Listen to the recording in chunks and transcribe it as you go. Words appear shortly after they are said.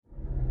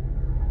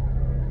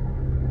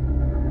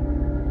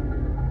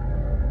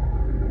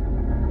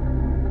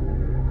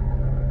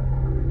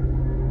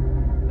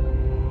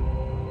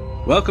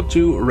Welcome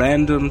to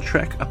Random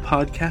Trek, a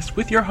podcast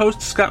with your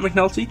host, Scott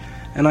McNulty,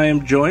 and I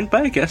am joined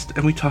by a guest,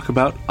 and we talk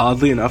about,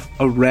 oddly enough,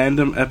 a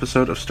random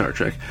episode of Star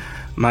Trek.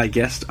 My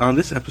guest on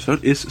this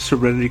episode is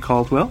Serenity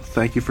Caldwell.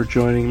 Thank you for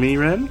joining me,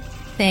 Ren.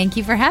 Thank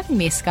you for having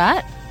me,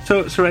 Scott.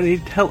 So, Serenity,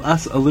 tell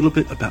us a little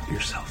bit about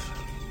yourself.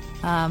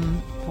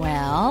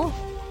 Well,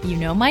 you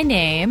know my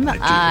name.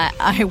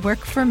 I work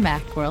for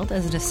Macworld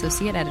as an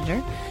associate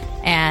editor,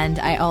 and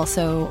I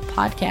also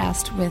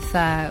podcast with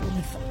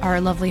our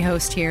lovely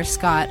host here,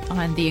 Scott,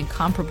 on The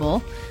Incomparable,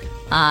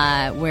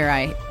 where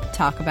I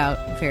talk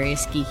about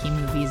various geeky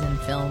movies and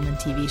film and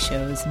TV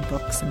shows and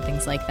books and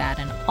things like that,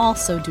 and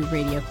also do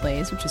radio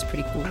plays, which is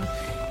pretty cool.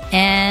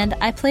 And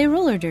I play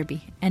roller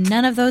derby, and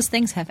none of those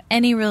things have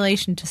any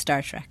relation to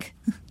Star Trek.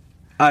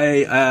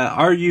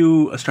 Are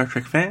you a Star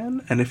Trek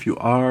fan? And if you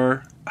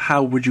are,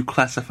 how would you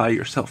classify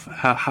yourself?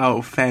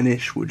 How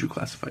fanish would you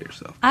classify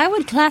yourself? I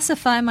would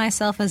classify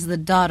myself as the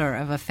daughter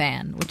of a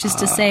fan, which is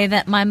to say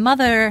that my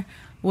mother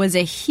was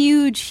a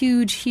huge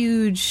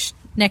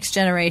Next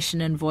Generation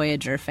and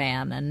Voyager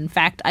fan. And in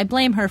fact, I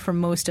blame her for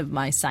most of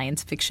my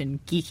science fiction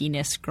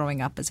geekiness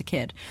growing up as a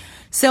kid.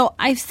 So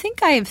I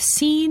think I have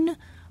seen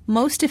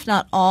most, if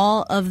not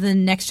all, of the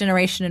Next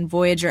Generation and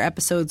Voyager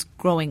episodes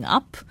growing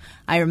up.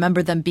 I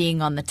remember them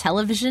being on the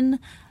television.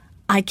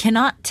 I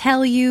cannot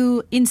tell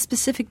you in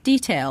specific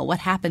detail what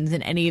happens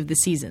in any of the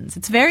seasons.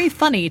 It's very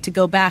funny to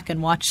go back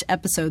and watch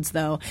episodes,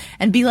 though,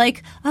 and be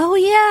like, oh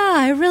yeah,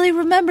 I really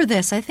remember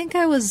this. I think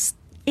I was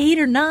 8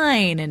 or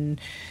 9 and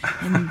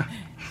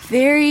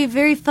very,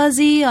 very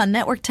fuzzy on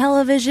network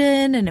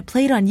television, and it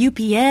played on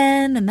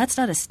UPN, and that's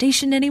not a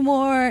station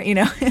anymore, you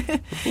know.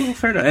 Well,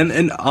 fair enough.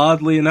 And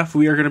oddly enough,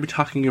 we are going to be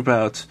talking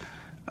about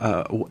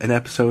an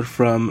episode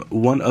from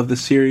one of the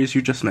series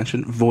you just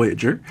mentioned,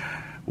 Voyager,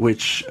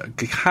 which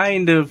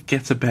kind of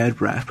gets a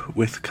bad rap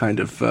with kind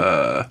of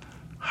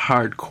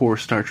hardcore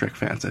Star Trek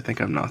fans. I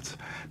think I'm not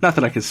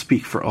that I can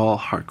speak for all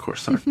hardcore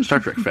Star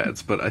Trek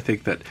fans, but I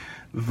think that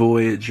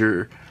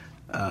Voyager,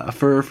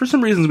 for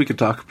some reasons we could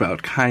talk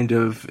about, kind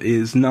of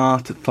is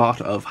not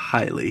thought of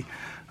highly.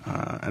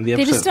 And the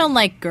episode, they just don't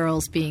like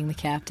girls being the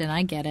captain.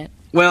 I get it.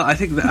 Well, I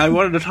think that I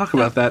wanted to talk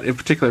about that in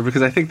particular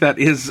because I think that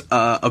is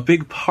a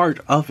big part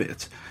of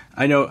it.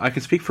 I know I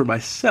can speak for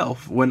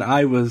myself. When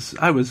I was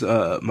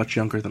much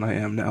younger than I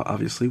am now,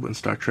 obviously, when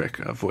Star Trek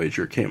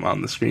Voyager came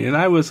on the screen, and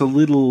I was a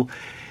little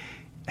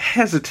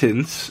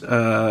hesitant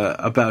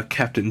about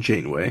Captain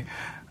Janeway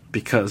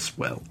because,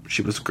 well,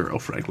 she was a girl,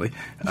 frankly,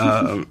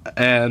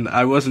 and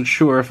I wasn't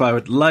sure if I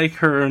would like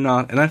her or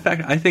not. And in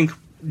fact, I think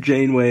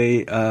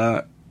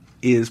Janeway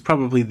is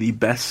probably the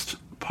best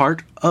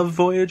part of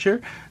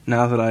Voyager,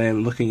 now that I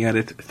am looking at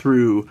it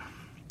through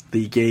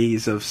the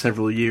gaze of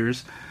several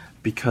years,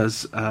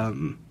 because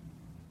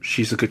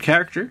she's a good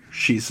character,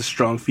 she's a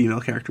strong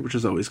female character, which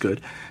is always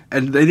good,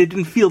 and they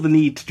didn't feel the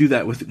need to do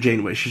that with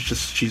Janeway.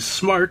 She's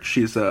smart,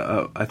 she's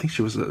I think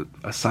she was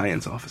a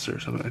science officer or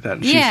something like that.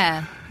 And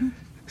yeah. She's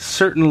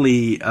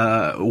certainly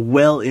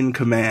well in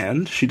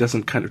command. She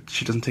doesn't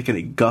take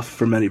any guff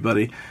from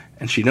anybody,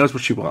 and she knows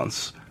what she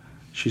wants.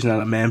 She's not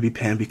a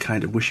mamby-pamby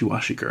kind of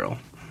wishy-washy girl.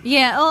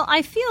 Yeah, well,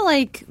 I feel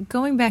like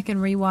going back and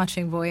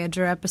rewatching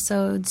Voyager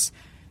episodes,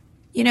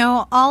 you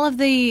know, all of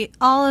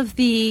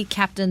the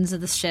captains of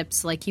the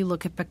ships, like you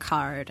look at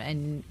Picard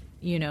and,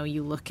 you know,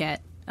 you look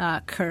at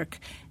Kirk,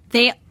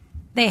 they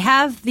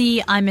have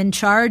the I'm in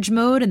charge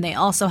mode, and they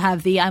also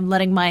have the I'm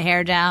letting my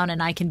hair down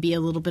and I can be a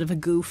little bit of a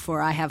goof,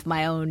 or I have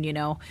my own, you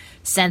know,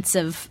 sense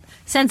of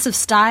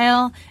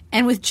style.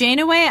 And with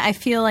Janeway, I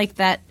feel like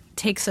that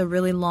takes a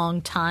really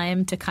long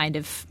time to kind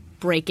of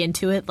break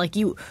into it. Like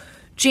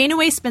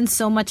Janeway spends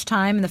so much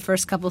time in the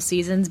first couple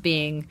seasons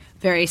being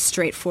very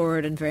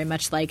straightforward and very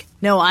much like,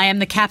 no, I am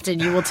the captain,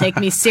 you will take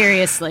me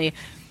seriously,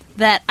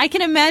 that I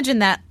can imagine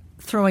that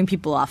throwing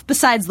people off.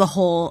 Besides the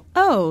whole,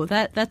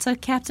 that's a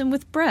captain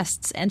with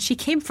breasts, and she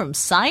came from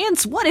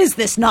science? What is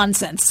this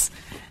nonsense?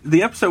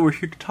 The episode we're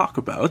here to talk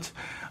about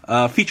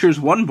features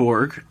one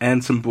Borg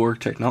and some Borg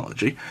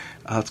technology.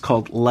 It's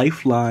called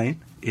Lifeline.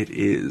 It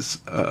is,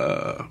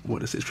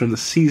 from the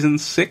season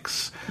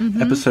 6,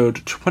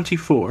 episode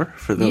 24,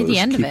 for those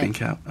keeping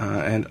count.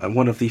 And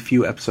one of the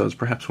few episodes,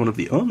 perhaps one of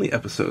the only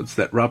episodes,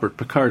 that Robert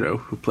Picardo,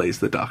 who plays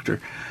the Doctor,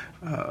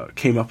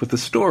 came up with the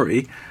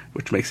story,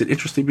 which makes it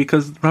interesting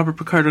because Robert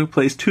Picardo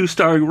plays 2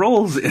 starring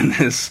roles in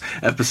this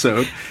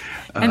episode.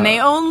 And they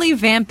only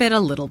vamp it a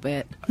little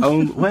bit.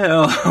 Oh,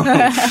 well,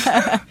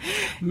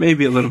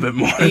 maybe a little bit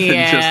more than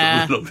just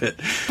a little bit.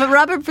 But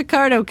Robert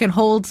Picardo can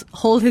hold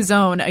his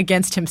own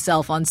against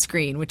himself on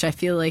screen, which I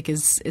feel like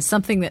is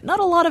something that not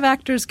a lot of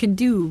actors can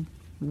do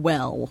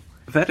well.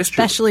 That is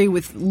especially true.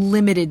 With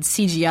limited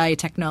CGI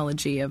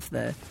technology of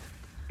the...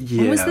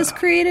 Yeah. When was this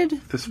created?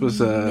 This was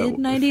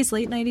mid-90s,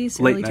 late 90s,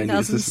 early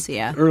 2000s?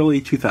 Yeah.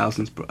 Early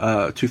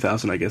 2000s.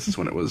 2000, I guess, is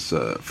when it was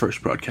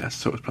first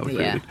broadcast, so it was probably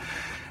created.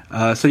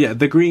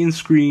 The green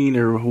screen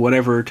or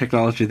whatever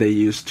technology they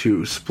used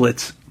to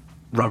split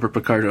Robert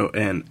Picardo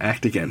and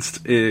Act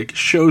Against, it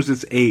shows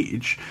its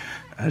age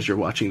as you're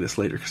watching this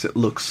later because it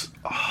looks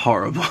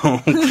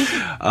horrible.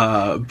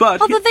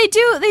 But although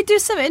they do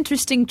some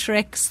interesting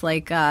tricks,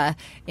 like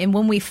and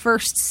when we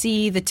first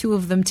see the two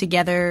of them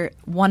together,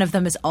 one of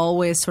them is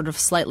always sort of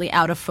slightly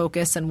out of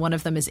focus and one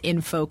of them is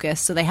in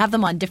focus. So they have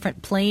them on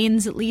different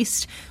planes at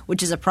least,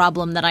 which is a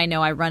problem that I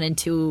know I run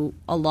into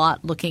a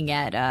lot looking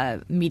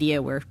at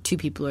media where two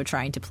people are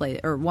trying to play,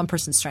 or one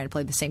person's trying to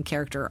play the same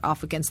character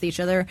off against each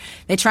other.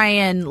 They try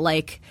and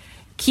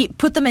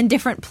put them in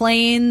different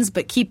planes,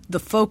 but keep the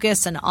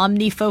focus and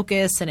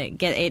omnifocus,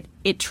 and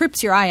it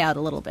trips your eye out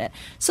a little bit.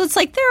 So it's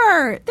like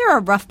there are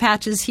rough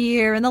patches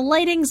here, and the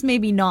lighting's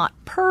maybe not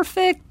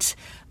perfect,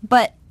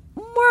 but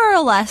more or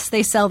less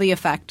they sell the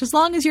effect as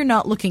long as you're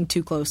not looking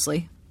too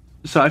closely.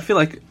 So I feel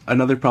like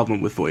another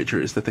problem with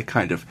Voyager is that they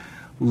kind of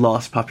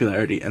lost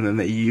popularity, and then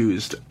they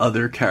used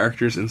other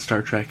characters in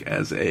Star Trek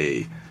as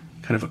a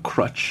kind of a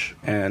crutch,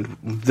 and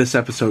this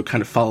episode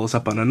kind of follows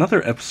up on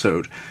another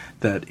episode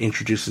that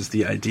introduces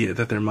the idea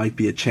that there might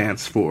be a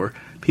chance for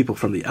people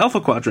from the Alpha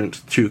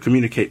Quadrant to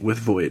communicate with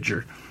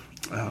Voyager.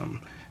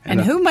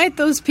 And who might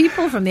those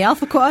people from the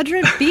Alpha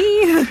Quadrant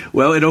be?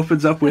 Well, it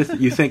opens up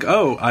with, you think,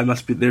 oh,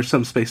 there's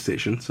some space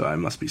station, so I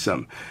must be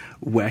some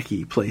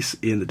wacky place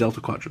in the Delta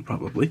Quadrant,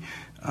 probably.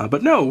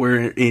 But no,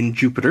 we're in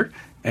Jupiter,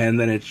 and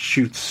then it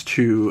shoots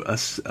to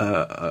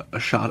a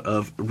shot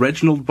of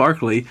Reginald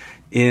Barclay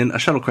in a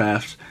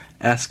shuttlecraft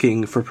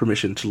asking for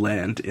permission to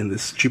land in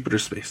this Jupiter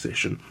space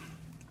station.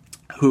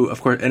 Who,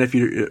 of course, and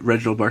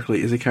Reginald Barclay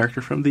is a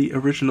character from the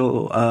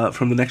original,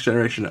 from the Next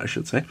Generation, I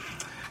should say,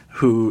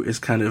 who is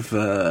kind of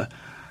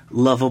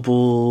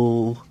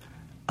lovable,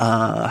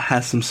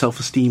 has some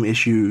self-esteem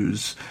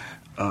issues,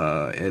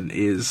 and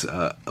is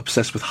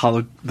obsessed with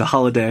the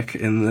holodeck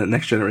in the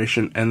Next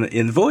Generation. And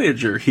in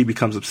Voyager, he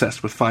becomes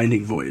obsessed with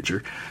finding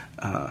Voyager.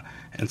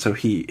 And so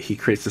he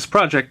creates this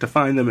project to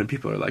find them, and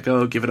people are like,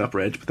 oh, give it up,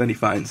 Reg. But then he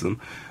finds them,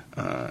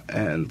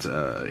 and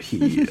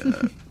he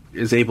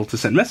is able to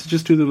send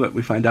messages to them that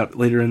we find out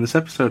later in this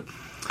episode.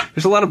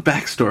 There's a lot of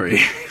backstory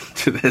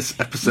to this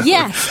episode.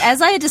 Yes, as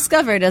I had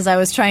discovered as I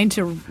was trying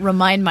to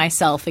remind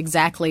myself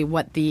exactly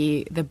what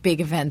the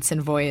big events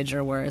in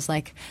Voyager were. It's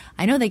like,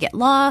 I know they get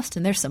lost,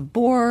 and there's some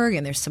Borg,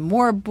 and there's some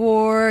more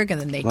Borg, and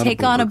then they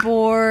take on a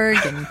Borg,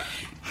 and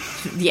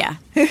yeah.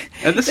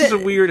 And this is a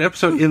weird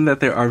episode in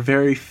that there are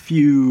very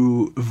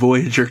few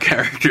Voyager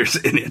characters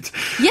in it.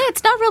 Yeah,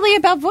 it's not really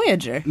about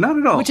Voyager. Not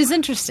at all. Which is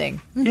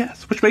interesting.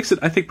 Yes, which makes it,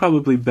 I think,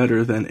 probably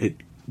better than it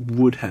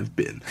would have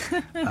been.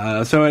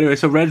 So anyway,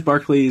 Reg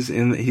Barclay's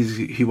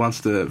he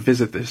wants to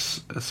visit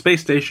this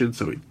space station,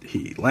 so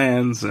he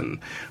lands, and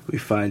we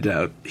find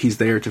out he's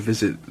there to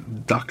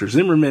visit Dr.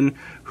 Zimmerman,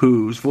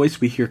 whose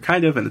voice we hear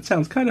kind of, and it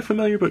sounds kind of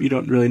familiar, but you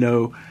don't really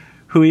know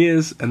who he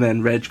is. And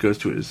then Reg goes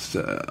to his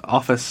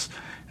office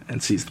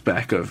and sees the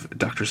back of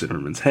Dr.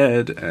 Zimmerman's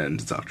head,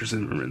 and Dr.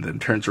 Zimmerman then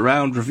turns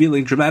around,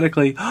 revealing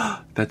dramatically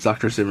that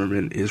Dr.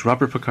 Zimmerman is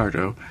Robert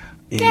Picardo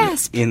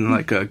in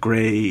like a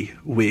gray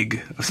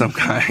wig of some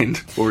kind.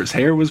 Or his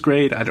hair was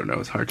grayed. I don't know.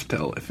 It's hard to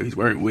tell if he's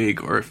wearing a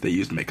wig or if they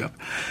used makeup.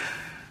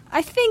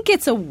 I think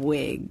it's a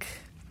wig.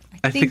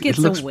 I think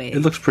it's a wig.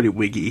 It looks pretty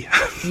wiggy.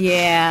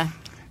 Yeah.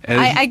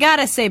 I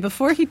gotta say,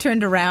 before he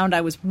turned around,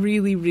 I was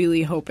really,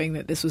 really hoping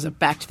that this was a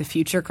Back to the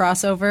Future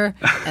crossover,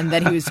 and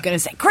that he was going to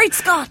say, "Great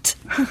Scott,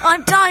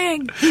 I'm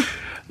dying."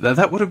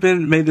 That would have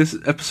made this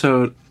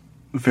episode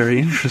very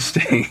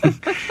interesting.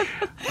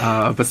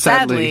 But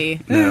sadly,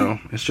 no.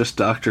 It's just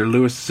Dr.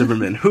 Louis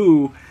Zimmerman,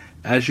 who,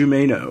 as you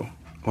may know,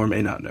 or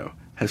may not know,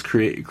 has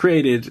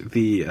created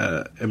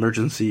the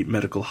emergency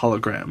medical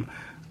hologram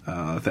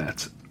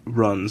that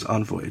runs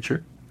on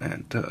Voyager,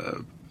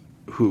 and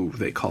who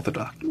they call the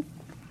Doctor.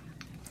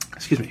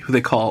 Who they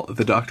call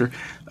the Doctor.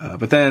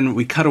 But then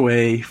we cut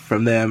away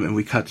from them, and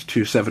we cut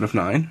to Seven of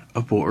Nine,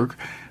 a Borg,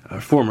 a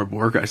former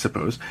Borg, I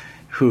suppose,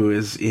 who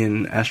is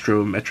in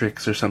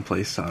Astrometrics or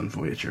someplace on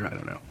Voyager, I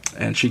don't know.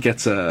 And she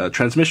gets a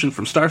transmission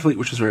from Starfleet,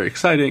 which is very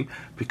exciting,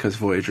 because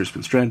Voyager's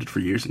been stranded for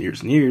years and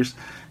years and years.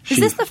 Is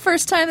this the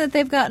first time that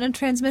they've gotten a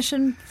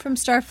transmission from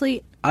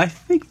Starfleet? I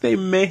think they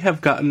may have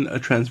gotten a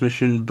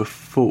transmission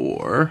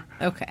before.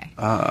 Okay.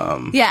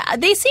 Yeah,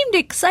 they seemed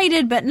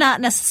excited, but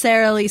not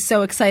necessarily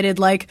so excited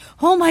like,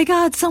 oh my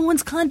god,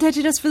 someone's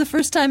contacted us for the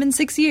first time in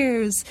 6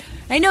 years.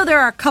 I know there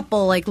are a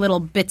couple like little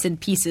bits and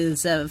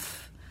pieces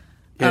of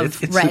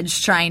Reg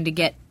trying to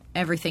get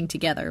everything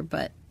together,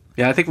 but...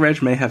 Yeah, I think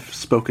Reg may have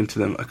spoken to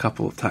them a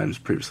couple of times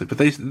previously, but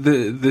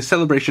the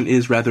celebration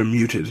is rather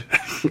muted.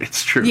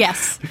 It's true.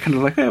 Yes. They're kind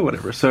of like,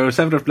 whatever. So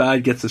Seven of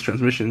Nine gets this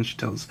transmission. She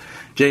tells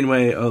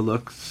Janeway, oh,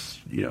 look,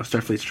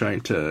 Starfleet's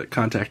trying to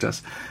contact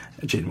us.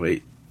 And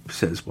Janeway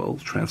says, well,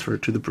 transfer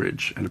it to the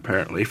bridge. And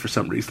apparently, for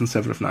some reason,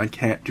 Seven of Nine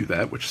can't do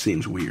that, which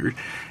seems weird.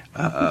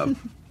 And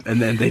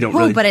then they don't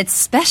really... Oh, but it's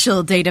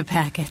special data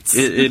packets.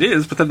 It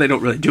is, but then they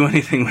don't really do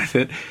anything with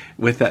it.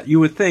 With that,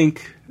 you would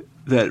think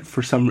that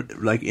for some,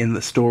 like in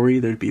the story,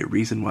 there'd be a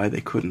reason why they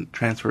couldn't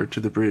transfer it to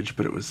the bridge,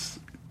 but it was...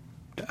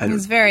 It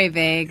was very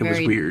vague,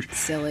 very weird.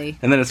 Silly.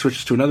 And then it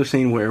switches to another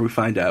scene where we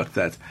find out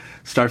that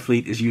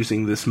Starfleet is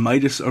using this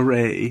Midas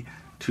array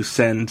to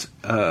send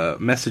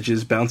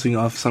messages bouncing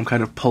off some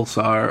kind of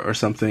pulsar or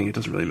something. It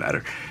doesn't really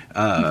matter.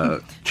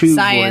 To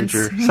Science.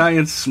 Voyager.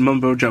 Science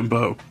mumbo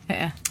jumbo.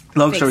 Yeah.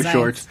 Long Big story science.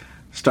 short,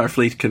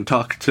 Starfleet can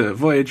talk to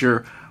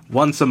Voyager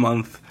once a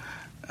month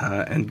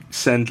and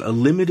send a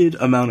limited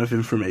amount of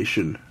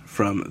information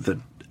from the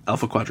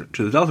Alpha Quadrant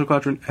to the Delta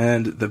Quadrant,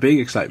 and the big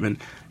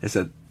excitement is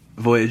that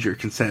Voyager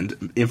can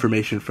send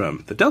information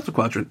from the Delta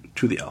Quadrant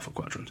to the Alpha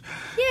Quadrant.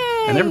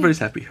 Yay! And everybody's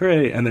happy.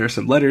 Hooray! And there are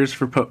some letters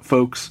for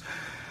folks.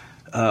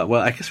 Well,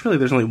 I guess really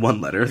there's only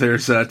one letter.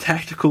 There's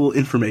tactical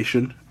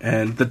information,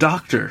 and the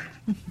Doctor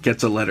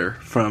gets a letter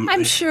from...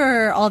 I'm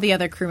sure all the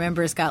other crew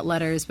members got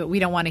letters, but we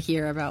don't want to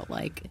hear about,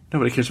 like...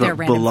 Nobody cares their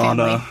about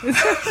random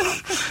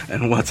B'Elanna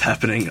and what's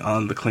happening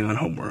on the Klingon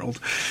homeworld.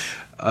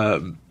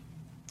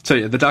 So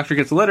yeah, the Doctor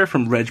gets a letter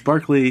from Reg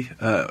Barkley.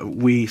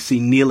 We see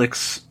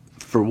Neelix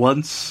for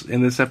once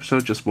in this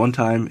episode, just one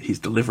time. He's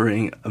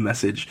delivering a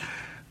message,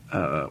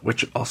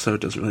 which also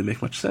doesn't really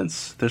make much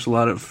sense. There's a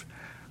lot of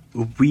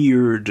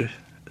weird,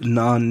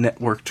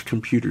 non-networked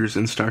computers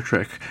in Star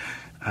Trek,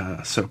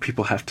 so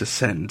people have to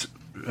send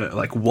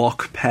like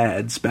walk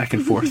pads back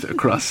and forth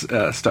across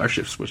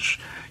starships, which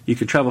you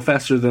can travel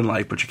faster than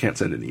light, but you can't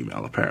send an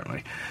email,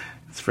 apparently.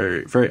 It's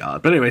very, very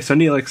odd. But anyway, so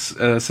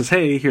Neelix says,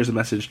 hey, here's a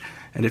message,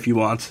 and if you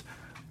want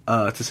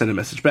to send a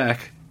message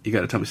back, you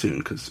got to tell me soon,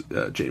 because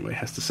Janeway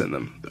has to send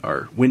them.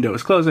 Our window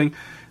is closing.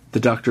 The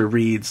Doctor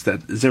reads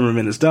that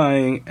Zimmerman is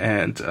dying,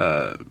 and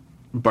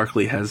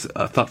Barkley has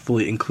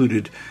thoughtfully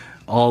included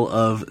all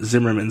of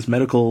Zimmerman's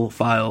medical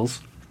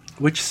files,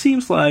 which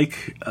seems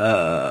like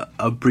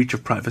a breach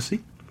of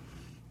privacy.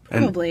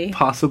 Probably. And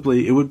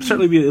possibly, it would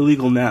certainly be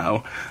illegal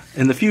now.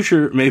 In the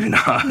future, maybe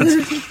not.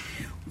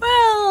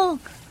 Well,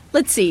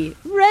 let's see.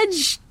 Reg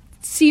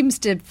seems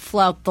to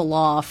flout the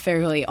law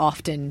fairly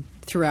often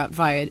throughout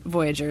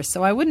Voyager,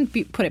 so I wouldn't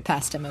put it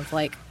past him of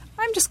like,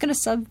 I'm just going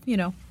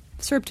to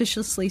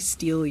surreptitiously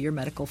steal your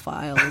medical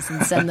files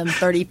and send them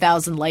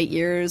 30,000 light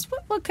years.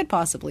 What could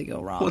possibly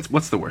go wrong?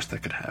 What's the worst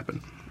that could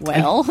happen?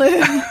 Well,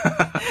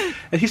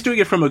 and he's doing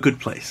it from a good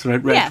place,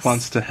 right? Reg Yes.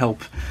 wants to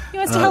help, He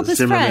wants to help his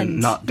Zimmerman friend.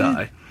 not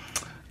die.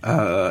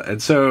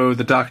 And so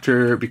the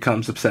Doctor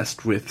becomes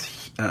obsessed with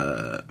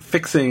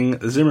fixing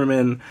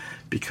Zimmerman,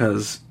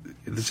 because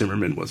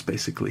Zimmerman was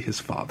basically his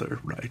father,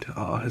 right?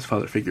 His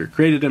father figure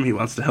created him. He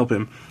wants to help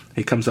him.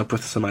 He comes up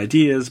with some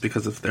ideas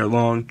because of their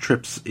long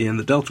trips in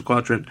the Delta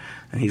Quadrant,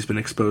 and he's been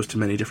exposed to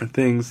many different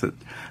things that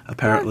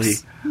apparently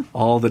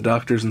all the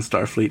Doctors in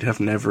Starfleet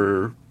have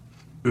never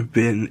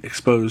been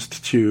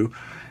exposed to.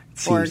 It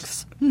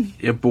seems,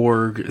 yeah,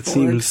 Borg. It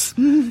seems...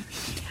 I'm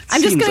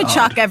just going to odd.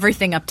 chalk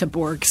everything up to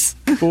Borgs.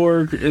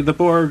 The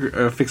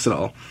Borg fix it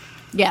all.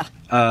 Yeah.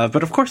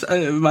 But of course,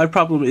 my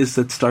problem is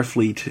that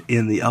Starfleet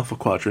in the Alpha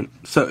Quadrant...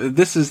 So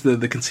this is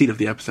the conceit of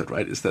the episode,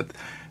 right? Is that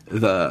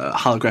the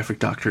holographic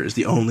Doctor is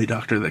the only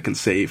Doctor that can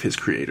save his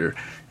creator.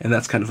 And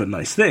that's kind of a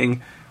nice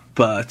thing,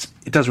 but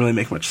it doesn't really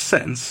make much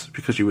sense,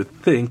 because you would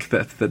think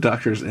that the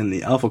Doctors in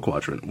the Alpha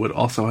Quadrant would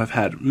also have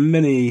had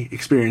many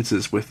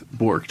experiences with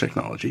Borg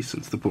technology,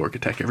 since the Borg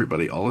attack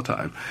everybody all the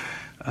time.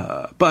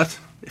 But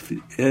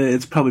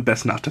it's probably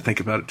best not to think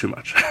about it too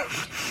much.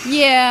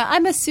 Yeah,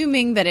 I'm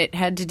assuming that it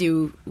had to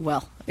do,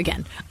 well,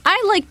 again,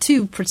 I like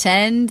to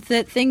pretend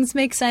that things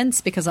make sense,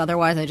 because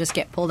otherwise I just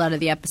get pulled out of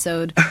the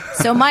episode.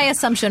 So my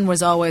assumption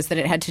was always that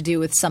it had to do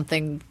with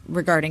something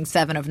regarding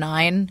Seven of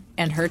Nine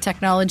and her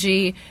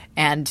technology,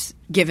 and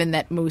given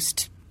that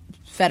most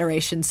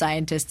Federation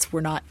scientists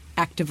were not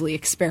actively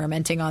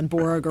experimenting on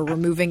Borg or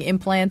removing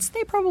implants,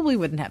 they probably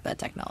wouldn't have that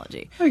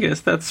technology. I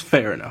guess that's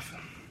fair enough.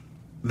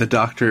 The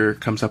Doctor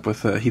comes up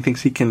with he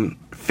thinks he can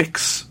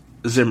fix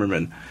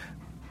Zimmerman,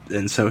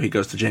 and so he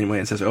goes to Janeway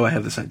and says, I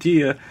have this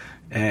idea,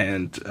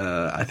 and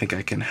I think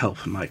I can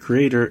help my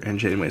creator. And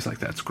Janeway's like,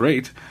 that's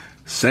great,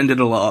 send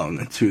it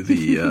along to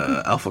the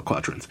Alpha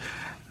Quadrant.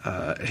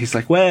 He's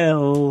like,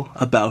 well,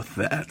 about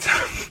that,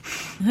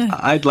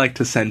 I'd like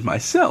to send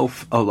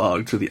myself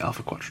along to the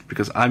Alpha Quadrant,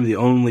 because I'm the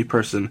only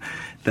person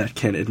that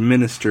can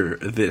administer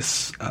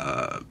this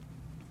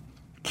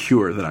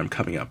cure that I'm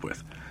coming up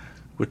with.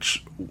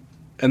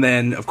 And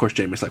then, of course,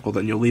 Janeway's like, well,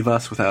 then you'll leave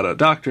us without a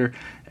doctor.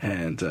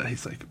 And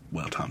he's like,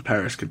 well, Tom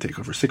Paris could take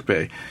over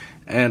sickbay.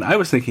 And I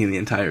was thinking the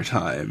entire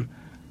time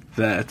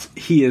that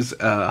he is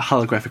a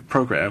holographic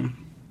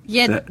program.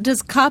 Yeah,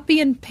 does copy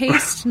and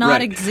paste not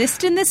Right.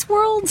 exist in this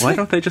world? Why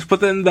don't they just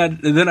put in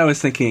that? And then I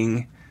was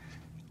thinking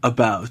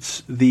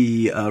about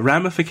the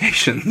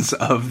ramifications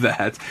of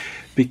that,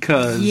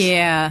 because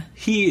Yeah.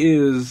 he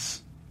is...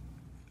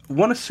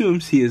 One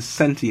assumes he is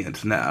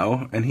sentient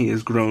now, and he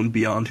has grown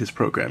beyond his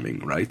programming,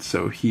 right?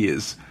 So he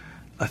is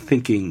a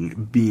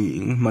thinking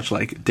being, much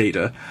like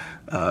Data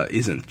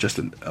isn't just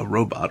a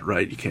robot,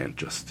 right? You can't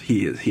just...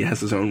 He has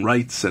his own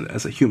rights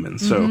as a human.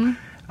 So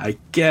I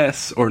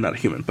guess... Or not a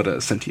human, but a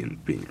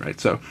sentient being, right?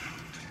 So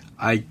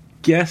I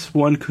guess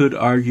one could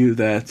argue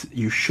that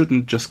you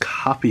shouldn't just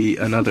copy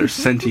another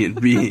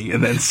sentient being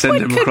and then send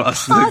him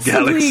across the Possibly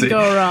galaxy.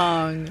 go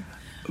wrong.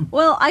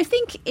 Well, I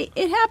think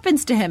it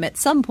happens to him at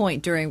some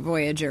point during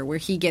Voyager, where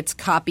he gets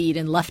copied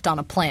and left on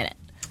a planet.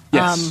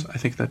 Yes, I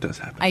think that does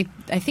happen.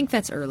 I think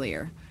that's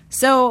earlier.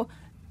 So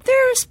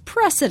there's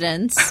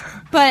precedence,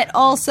 but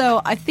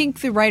also I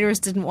think the writers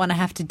didn't want to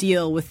have to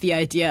deal with the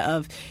idea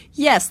of,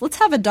 yes, let's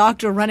have a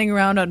doctor running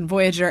around on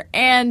Voyager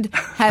and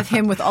have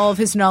him with all of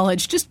his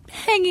knowledge just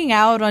hanging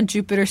out on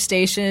Jupiter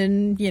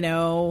Station, Getting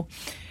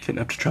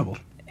up to trouble.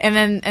 And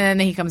then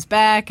he comes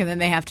back, and then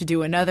they have to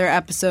do another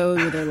episode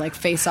where they're like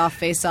face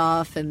off,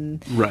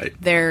 and right.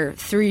 Their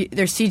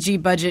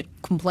CG budget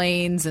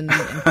complains and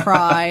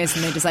cries,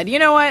 and they decide, you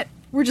know what,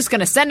 we're just going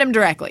to send him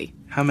directly.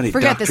 How many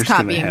Forget doctors this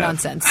can they copying have?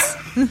 nonsense.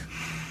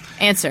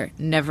 Answer: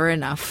 never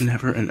enough.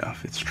 Never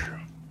enough. It's true.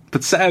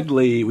 But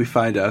sadly, we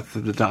find out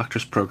that the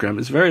Doctor's program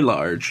is very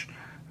large,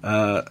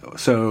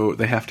 so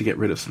they have to get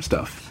rid of some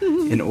stuff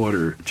in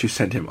order to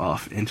send him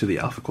off into the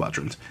Alpha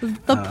Quadrant.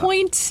 The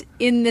point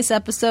in this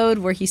episode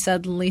where he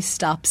suddenly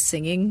stops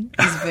singing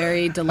is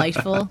very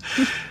delightful.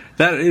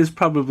 That is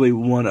probably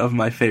one of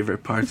my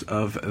favorite parts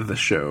of the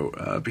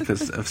show,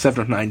 because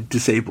Seven of Nine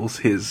disables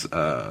his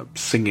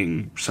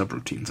singing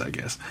subroutines, I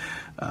guess,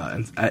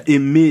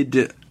 in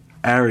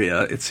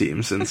mid-area, it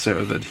seems, and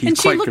so that he's and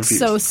quite she looks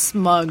confused. so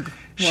smug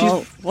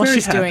while very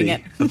she's happy doing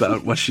it.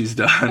 about what she's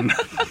done.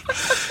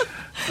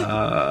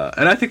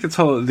 And I think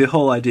the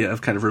whole idea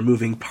of kind of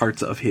removing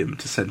parts of him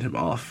to send him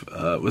off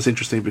was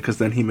interesting, because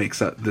then he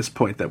makes this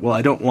point that, well,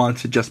 I don't want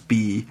to just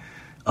be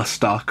a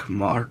stock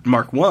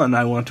Mark 1.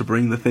 I want to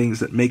bring the things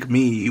that make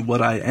me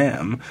what I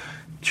am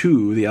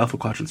to the Alpha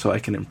Quadrant so I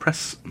can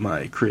impress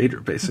my creator,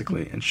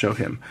 basically, and show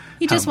him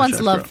He how just much wants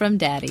I've love grown. from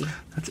Daddy.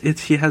 That's it.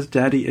 He has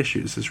daddy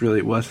issues, is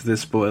really what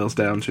this boils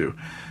down to.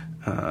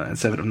 And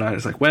 7 of 9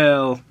 is like,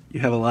 well, you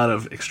have a lot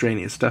of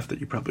extraneous stuff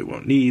that you probably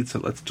won't need, so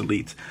let's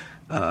delete.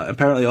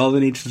 Apparently all they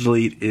need to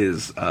delete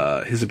is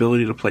his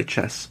ability to play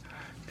chess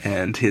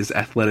and his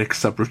athletic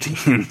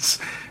subroutines.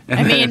 And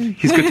I then mean-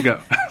 he's good to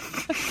go.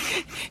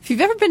 If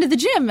you've ever been to the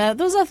gym,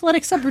 those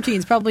athletic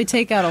subroutines probably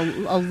take out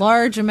a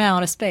large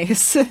amount of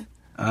space.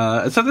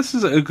 So this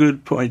is a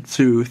good point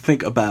to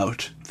think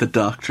about the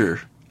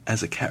Doctor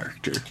as a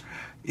character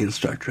in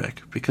Star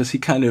Trek, because he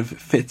kind of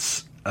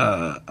fits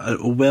a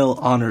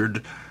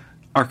well-honored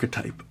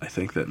archetype, I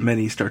think, that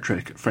many Star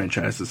Trek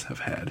franchises have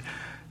had.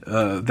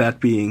 That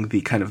being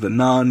the kind of the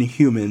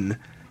non-human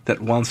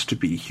that wants to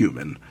be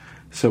human.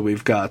 So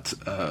we've got,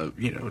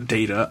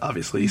 Data,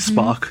 obviously,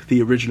 Spock, the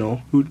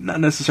original, who not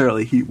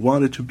necessarily he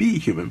wanted to be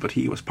human, but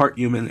he was part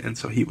human, and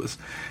so he was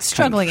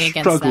Struggling kind of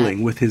against struggling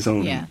that. with his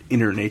own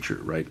inner nature,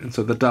 right? And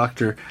so the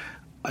Doctor,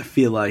 I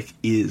feel like,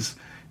 is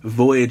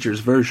Voyager's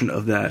version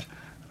of that,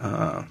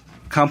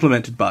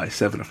 complemented by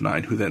 7 of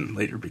 9, who then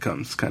later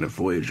becomes kind of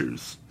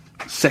Voyager's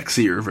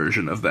sexier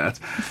version of that,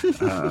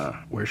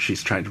 where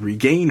she's trying to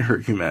regain her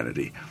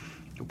humanity,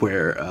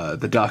 where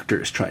the Doctor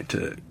is trying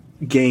to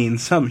gain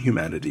some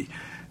humanity.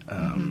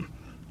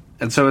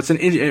 And so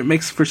it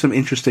makes for some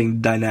interesting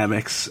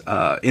dynamics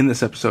in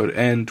this episode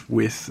and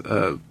with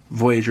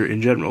Voyager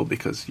in general,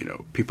 because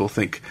people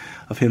think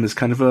of him as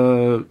kind of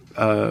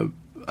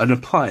an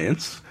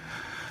appliance.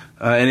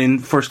 And in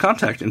First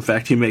Contact, in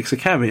fact, he makes a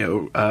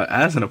cameo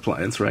as an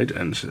appliance, right?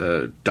 And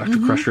Dr.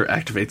 Crusher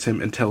activates him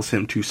and tells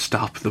him to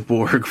stop the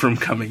Borg from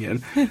coming in,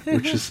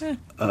 which is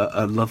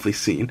a lovely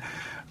scene.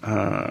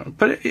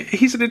 But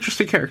he's an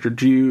interesting character.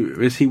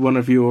 Is he one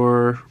of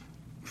your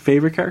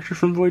favorite characters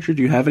from Voyager?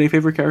 Do you have any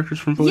favorite characters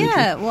from Voyager?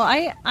 Yeah, well,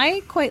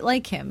 I quite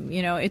like him.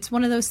 It's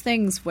one of those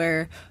things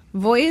where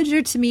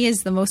Voyager to me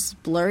is the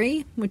most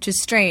blurry, which is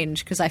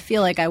strange because I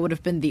feel like I would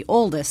have been the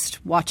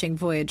oldest watching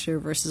Voyager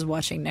versus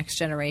watching Next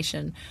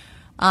Generation.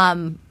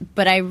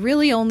 But I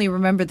really only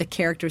remember the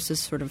characters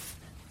as sort of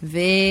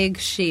vague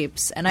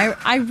shapes. And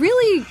I've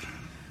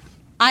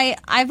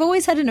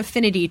always had an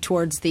affinity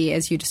towards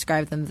as you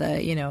describe them, the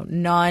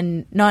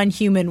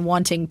non-human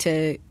wanting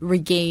to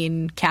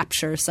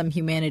capture some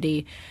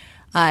humanity.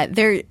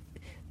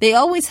 They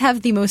always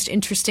have the most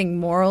interesting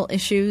moral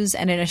issues,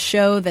 and in a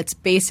show that's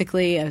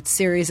basically a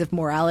series of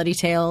morality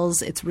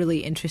tales, it's really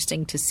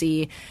interesting to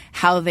see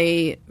how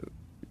they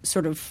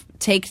sort of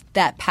take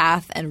that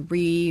path and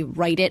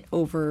rewrite it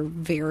over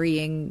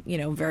varying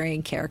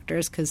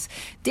characters, because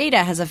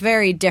Data has a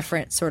very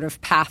different sort of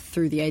path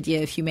through the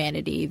idea of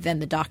humanity than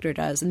the Doctor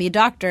does. And the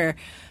Doctor,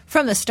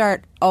 from the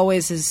start,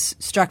 always has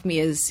struck me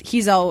as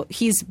he's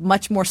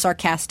much more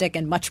sarcastic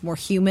and much more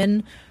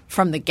human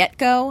from the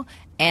get-go,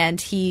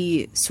 and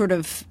he sort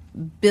of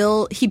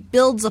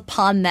builds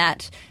upon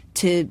that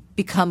to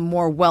become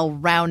more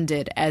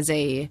well-rounded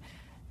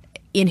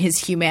in his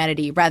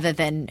humanity, rather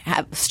than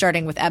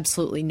starting with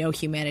absolutely no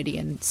humanity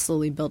and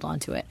slowly build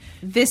onto it.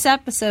 This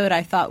episode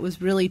I thought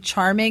was really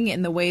charming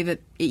in the way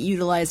that it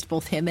utilized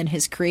both him and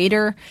his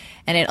creator,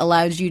 and it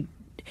allowed you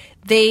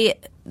the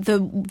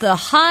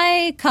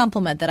high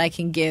compliment that I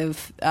can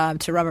give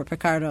to Robert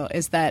Picardo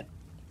is that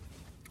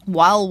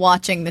while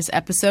watching this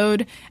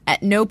episode,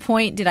 at no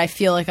point did I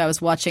feel like I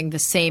was watching the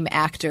same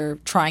actor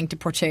trying to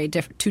portray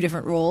two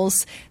different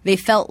roles. They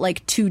felt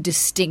like two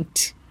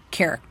distinct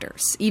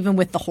characters, even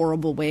with the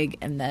horrible wig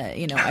and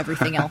the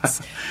everything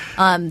else.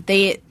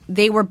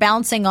 They were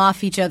bouncing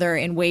off each other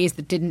in ways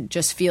that didn't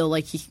just feel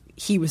like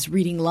he was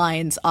reading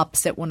lines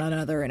opposite one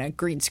another in a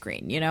green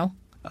screen, you know?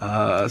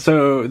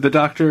 So the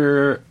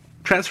Doctor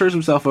transfers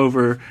himself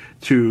over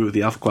to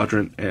the Alpha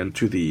Quadrant and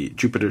to the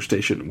Jupiter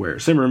station where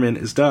Zimmerman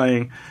is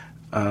dying.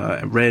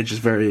 And Reg is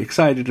very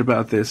excited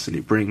about this, and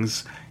he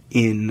brings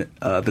in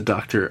the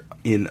Doctor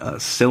in a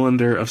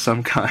cylinder of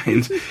some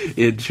kind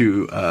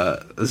into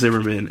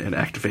Zimmerman and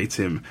activates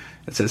him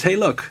and says, "Hey,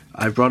 look,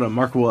 I brought the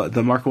Mark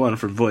I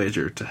from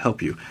Voyager to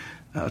help you."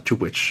 To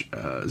which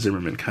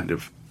Zimmerman kind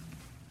of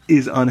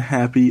is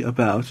unhappy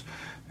about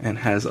and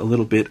has a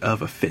little bit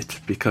of a fit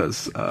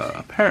because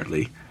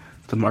apparently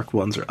the Mark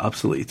I's are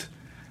obsolete.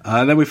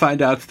 Then we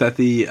find out that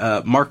the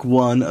Mark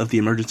I of the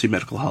emergency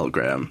medical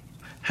hologram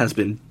has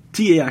been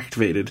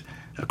deactivated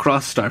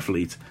across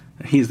Starfleet.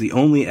 He's the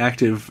only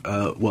active,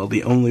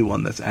 the only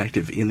one that's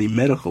active in the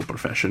medical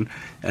profession,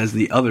 as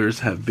the others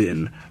have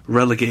been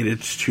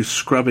relegated to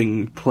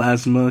scrubbing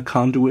plasma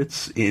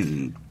conduits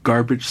in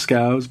garbage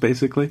scows,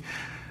 basically.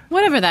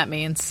 Whatever that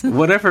means.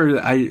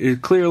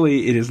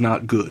 Clearly it is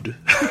not good.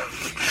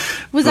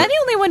 Was I the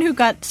only one who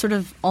got sort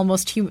of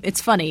almost human?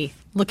 It's funny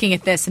looking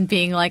at this and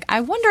being like,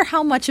 I wonder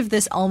how much of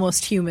this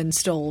almost human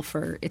stole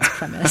for its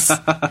premise.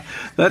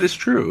 That is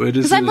true. It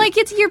is. Because I'm like,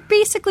 you're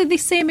basically the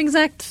same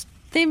exact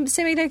thing.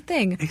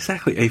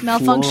 Exactly. A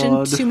malfunction,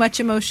 flawed, too much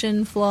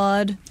emotion,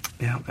 flawed.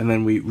 Yeah, and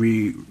then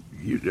we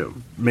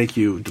make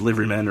you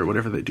delivery men or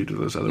whatever they do to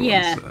those other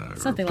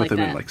ones. Something or like put them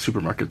that. in like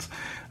supermarkets.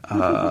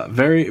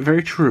 Very,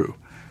 very true.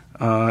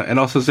 And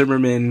also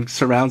Zimmerman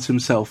surrounds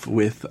himself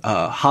with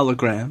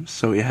holograms,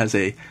 so he has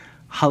a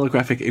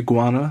holographic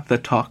iguana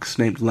that talks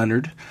named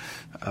Leonard,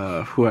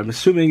 who I'm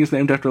assuming is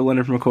named after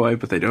Leonard McCoy,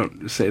 but they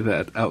don't say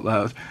that out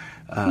loud.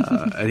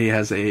 And he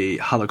has a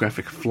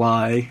holographic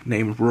fly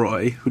named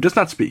Roy, who does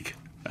not speak.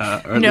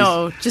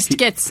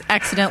 Gets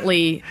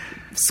accidentally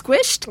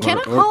squished. Can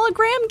a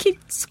hologram get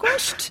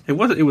squished?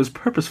 It was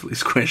purposefully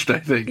squished, I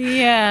think.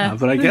 Yeah.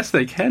 But I guess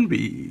they can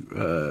be,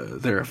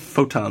 their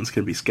photons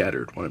can be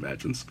scattered, one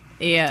imagines.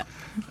 Yeah.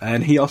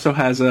 And he also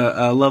has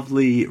a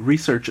lovely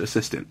research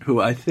assistant who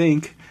I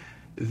think,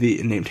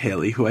 named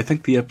Haley, who I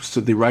think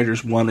the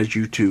writers wanted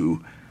you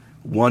to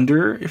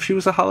wonder if she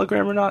was a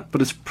hologram or not,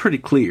 but it's pretty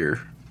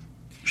clear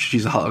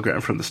she's a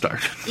hologram from the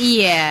start.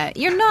 Yeah,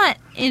 you're not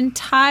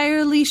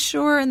entirely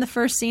sure in the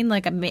first scene.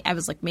 Like I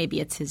was like, maybe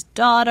it's his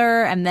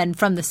daughter, and then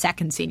from the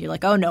second scene, you're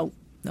like, oh no,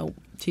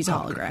 she's a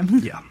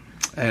hologram. Yeah,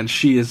 and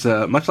she is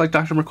much like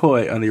Dr.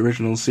 McCoy on the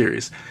original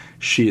series.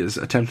 She is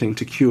attempting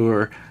to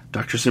cure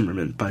Dr.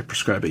 Zimmerman by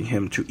prescribing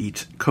him to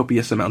eat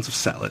copious amounts of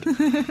salad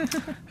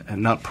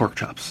and not pork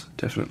chops.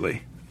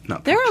 Definitely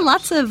not. There are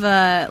lots of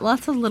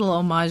little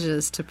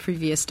homages to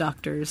previous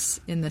doctors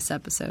in this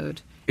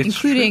episode,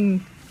 including.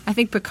 True. I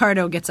think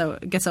Picardo gets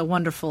a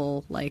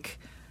wonderful, like,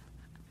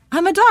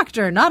 I'm a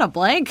doctor, not a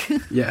blank.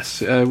 Yes.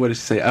 What does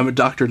he say? I'm a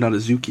doctor, not a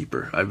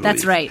zookeeper, I believe.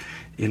 That's right.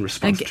 In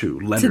response to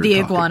Leonard. To the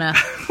iguana.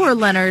 Poor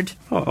Leonard.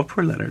 Oh,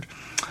 poor Leonard.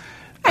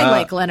 I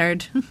like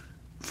Leonard.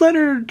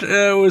 Leonard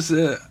was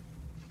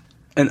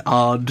an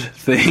odd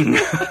thing.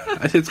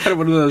 It's kind of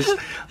one of those,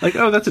 like,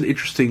 oh, that's an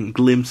interesting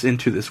glimpse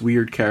into this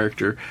weird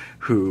character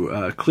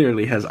who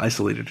clearly has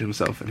isolated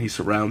himself, and he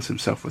surrounds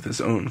himself with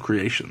his own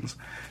creations,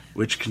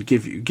 which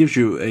gives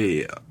you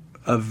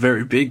a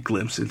very big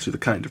glimpse into the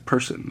kind of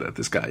person that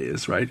this guy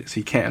is, right? As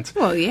he can't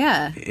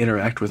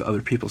interact with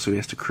other people, so he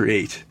has to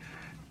create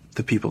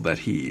the people that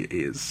he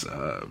is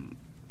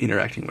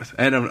interacting with.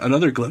 And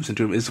another glimpse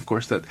into him is, of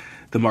course, that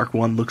the Mark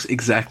I looks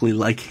exactly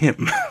like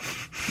him.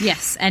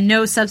 Yes, and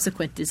no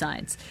subsequent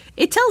designs.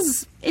 It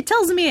tells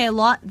me a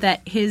lot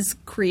that his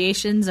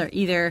creations are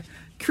either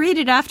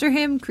created after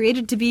him,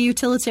 created to be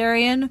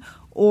utilitarian,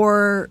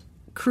 or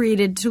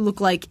created to look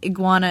like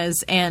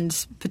iguanas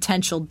and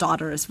potential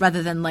daughters,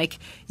 rather than like,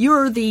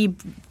 you're the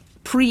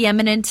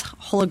preeminent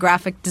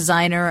holographic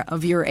designer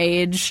of your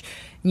age.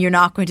 You're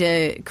not going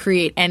to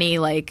create any,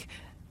 like,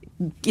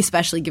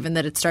 especially given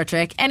that it's Star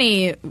Trek,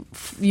 any,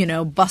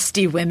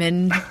 busty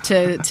women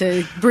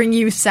to bring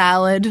you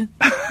salad.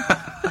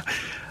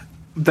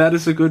 That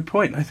is a good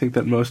point. I think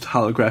that most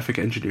holographic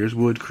engineers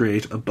would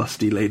create a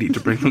busty lady to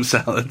bring them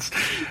salads.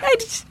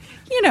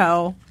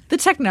 The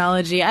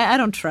technology, I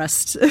don't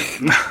trust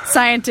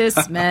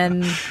scientists,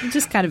 men.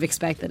 Just kind of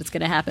expect that it's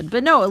going to happen.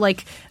 But no,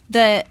 like,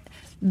 the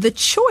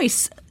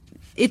choice,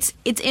 it's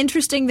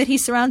interesting that he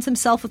surrounds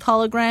himself with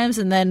holograms,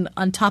 and then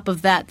on top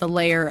of that, the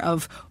layer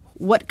of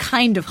what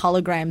kind of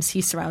holograms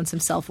he surrounds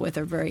himself with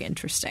are very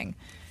interesting.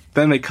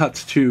 Then they cut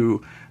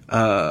to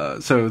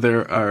so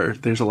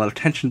there's a lot of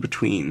tension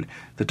between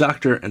the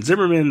Doctor and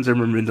Zimmerman.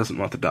 Zimmerman doesn't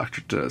want the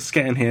Doctor to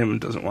scan him,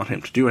 doesn't want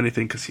him to do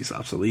anything because he's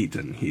obsolete,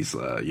 and he's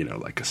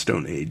like a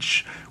Stone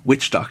Age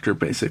witch doctor,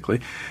 basically.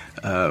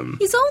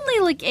 He's only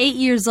like 8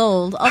 years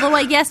old. Although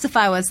I guess if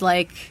I was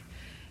like,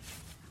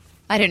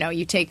 I don't know,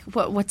 you take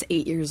what's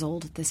 8 years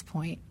old at this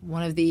point?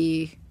 One of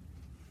the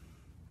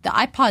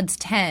iPod's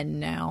 10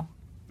 now.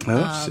 Oh,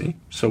 let's see.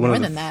 So more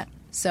than that.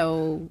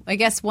 So I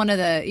guess one of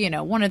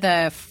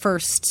the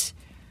first.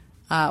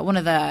 One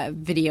of the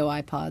video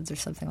iPods or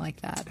something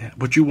like that. Yeah.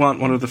 Would you want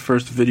one of the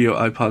first video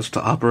iPods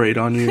to operate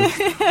on you?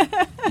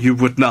 You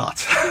would not.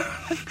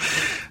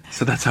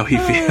 So that's how he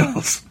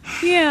feels.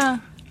 Yeah.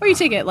 Or you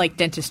take it like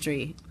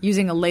dentistry,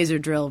 using a laser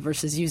drill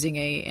versus using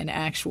an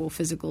actual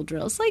physical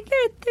drill. It's like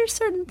there's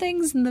certain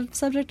things in the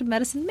subject of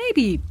medicine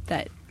maybe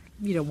that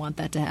you don't want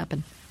that to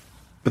happen.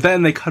 But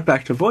then they cut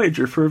back to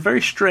Voyager for a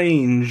very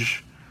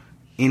strange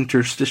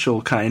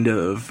interstitial kind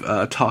of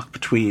talk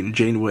between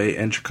Janeway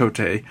and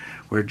Chakotay,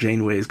 where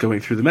Janeway is going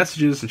through the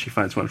messages and she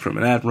finds one from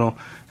an admiral,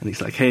 and he's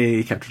like,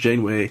 "Hey, Captain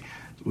Janeway,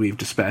 we've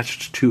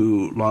dispatched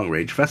 2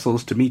 long-range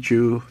vessels to meet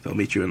you. They'll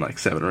meet you in like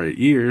 7 or 8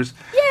 years.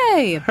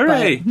 Yay!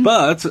 Hooray!"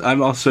 But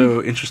I'm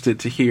also interested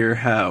to hear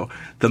how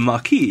the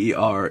Maquis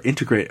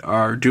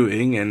are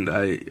doing, and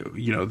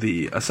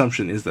the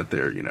assumption is that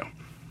they're,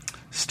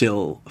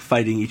 still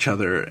fighting each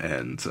other,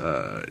 and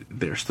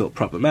they're still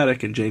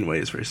problematic, and Janeway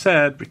is very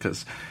sad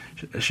because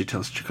she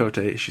tells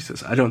Chakotay, she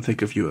says, "I don't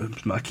think of you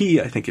as Maquis,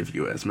 I think of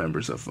you as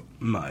members of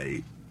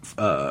my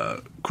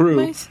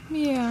crew." Nice.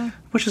 Yeah.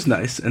 Which is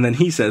nice. And then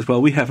he says,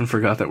 "Well, we haven't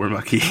forgot that we're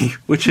Maquis,"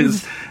 which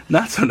is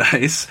not so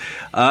nice.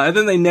 And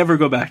then they never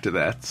go back to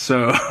that.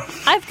 So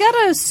I've got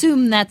to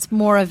assume that's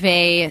more of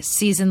a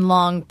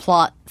season-long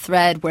plot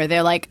thread where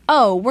they're like,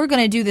 "Oh, we're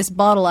going to do this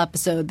bottle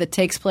episode that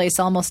takes place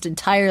almost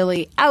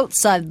entirely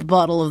outside the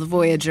bottle of the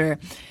Voyager.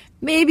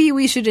 Maybe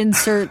we should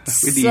insert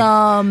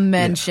some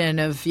mention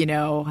of,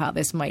 how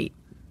this might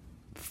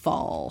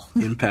fall.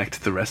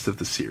 Impact the rest of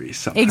the series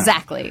somehow."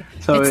 Exactly.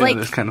 So it's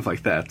it's kind of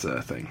like that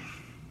thing.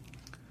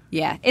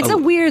 Yeah, it's a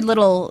weird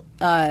little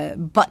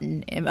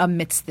button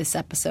amidst this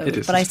episode, It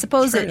is. but I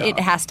suppose It's very it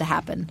odd. has to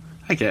happen.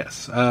 I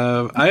guess.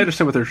 I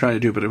understand what they're trying to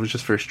do, but it was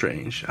just very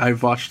strange.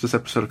 I've watched this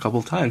episode a couple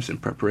of times in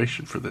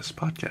preparation for this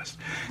podcast.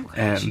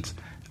 And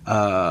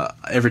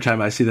every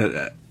time I see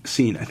that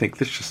scene, I think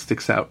this just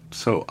sticks out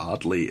so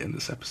oddly in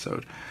this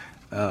episode.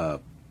 The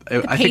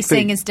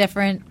pacing is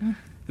different.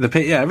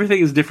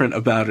 Everything is different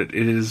about it.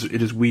 It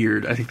is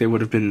weird. I think they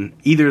would have been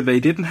either they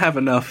didn't have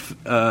enough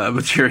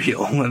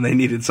material and they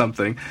needed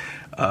something,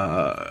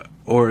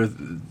 or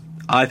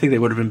I think they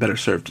would have been better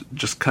served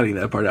just cutting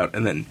that part out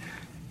and then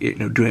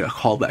doing a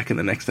callback in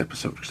the next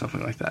episode or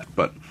something like that.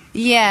 But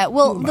yeah,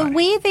 well, the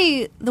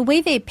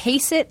way they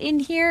pace it in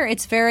here,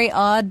 it's very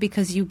odd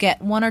because you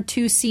get 1 or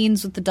 2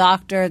 scenes with the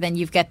Doctor, then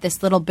you get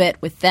this little bit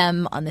with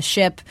them on the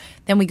ship,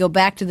 then we go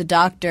back to the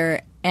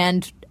Doctor,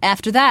 and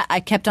after that,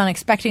 I kept on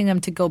expecting them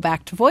to go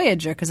back to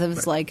Voyager because I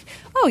was like,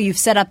 "Oh, you've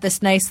set up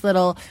this nice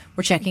little.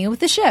 We're checking in with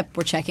the ship.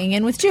 We're checking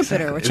in with Jupiter.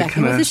 Exactly. We're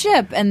checking with the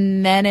ship,"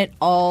 and then the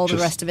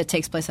Just- rest of it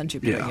takes place on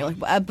Jupiter. Yeah. And you're like,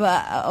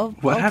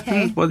 what okay.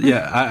 happened? Well,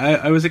 yeah,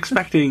 I was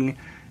expecting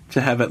to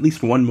have at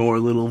least one more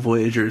little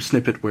Voyager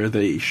snippet where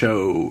they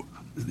show,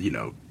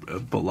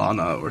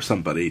 B'Elanna or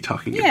somebody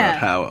talking about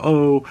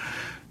how,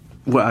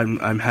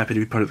 I'm happy to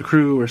be part of the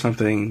crew or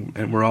something,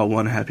 and we're all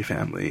one happy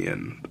family,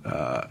 and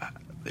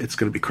it's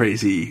going to be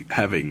crazy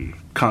having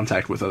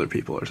contact with other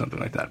people or something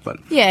like that. But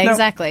Yeah, no,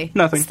 exactly.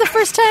 nothing. It's the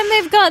first time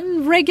they've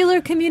gotten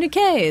regular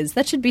communiques.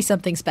 That should be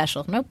something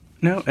special. Nope.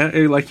 No,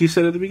 like you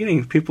said at the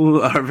beginning,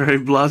 people are very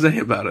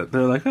blasé about it.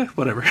 They're like,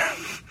 whatever.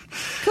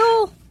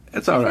 Cool.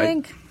 It's all I right.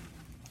 think.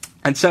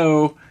 And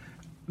so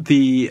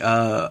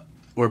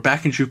we're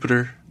back in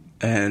Jupiter,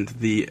 and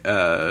the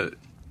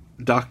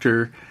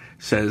doctor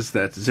says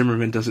that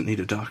Zimmerman doesn't need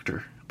a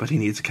doctor, but he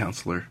needs a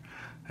counselor.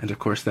 And of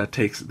course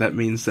that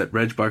means that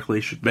Reg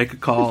Barclay should make a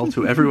call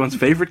to everyone's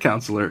favorite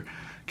counselor,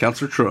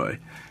 Counselor Troy,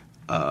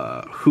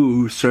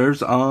 who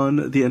serves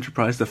on the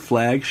Enterprise, the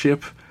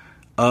flagship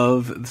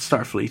of the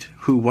Starfleet,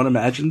 who one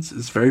imagines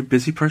is a very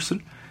busy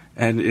person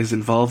and is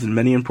involved in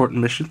many important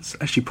missions.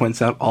 As she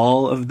points out,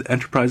 all of the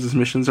Enterprise's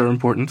missions are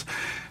important.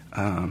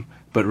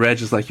 But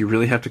Reg is like, "You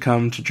really have to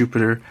come to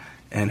Jupiter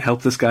and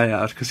help this guy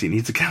out because he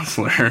needs a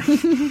counselor."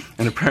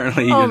 And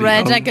apparently... Oh,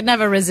 Reg, I could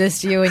never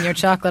resist you and your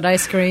chocolate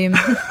ice cream.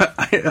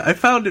 I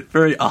found it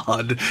very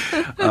odd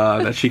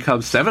that she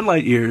comes 7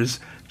 light years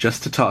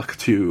just to talk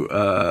to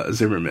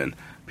Zimmerman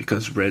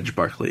because Reg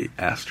Barclay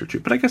asked her to.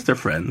 But I guess they're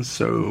friends,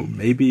 so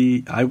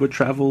maybe I would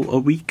travel a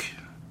week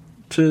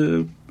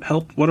to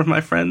help one of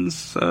my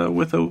friends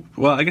with a...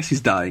 Well, I guess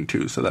he's dying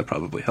too, so that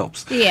probably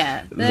helps.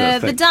 Yeah,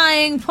 the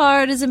dying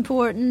part is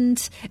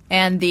important,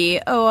 and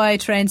I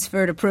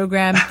transferred a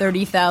program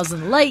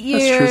 30,000 light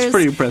years. That's true. It's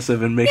pretty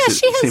impressive and makes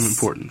Yeah, it seem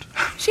important.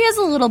 She has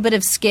a little bit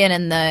of skin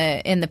in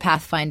the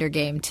Pathfinder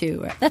game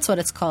too. That's what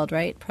it's called,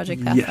 right?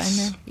 Project Pathfinder.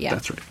 Yes, Yeah,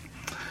 that's right.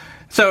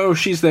 So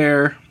she's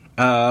there.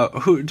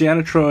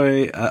 Deanna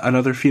Troi,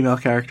 another female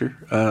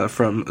character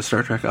from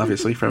Star Trek,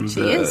 obviously from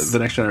the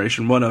Next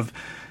Generation. One of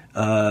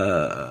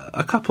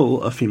a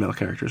couple of female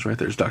characters, right?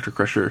 There's Dr.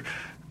 Crusher,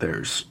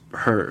 there's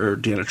her, or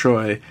Deanna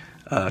Troi,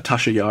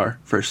 Tasha Yar,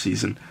 first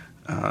season,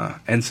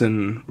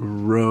 Ensign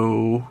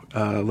Ro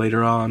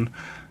later on.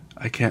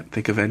 I can't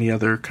think of any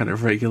other kind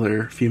of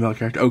regular female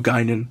character. Oh,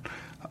 Guinan.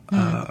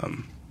 I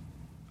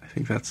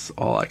think that's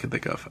all I can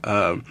think of.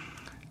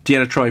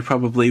 Deanna Troi,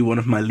 probably one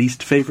of my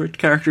least favorite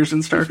characters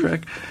in Star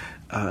Trek,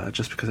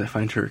 just because I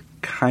find her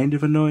kind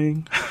of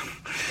annoying.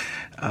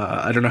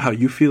 I don't know how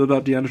you feel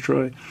about Deanna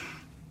Troi.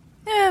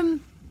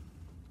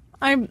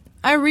 I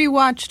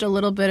rewatched a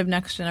little bit of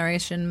Next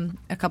Generation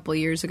a couple of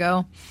years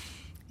ago,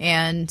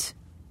 and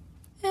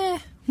I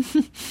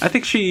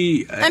think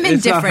I'm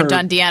indifferent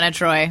on Deanna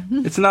Troi.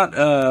 It's not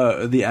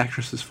the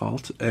actress's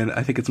fault, and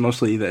I think it's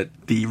mostly that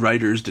the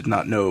writers did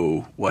not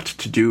know what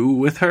to do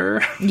with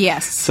her.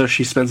 Yes. So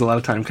she spends a lot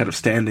of time kind of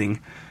standing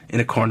in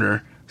a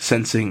corner,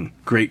 sensing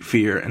great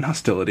fear and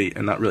hostility,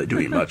 and not really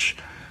doing much.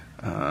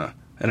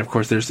 And of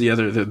course, there's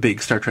the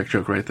big Star Trek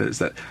joke, right? That is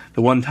that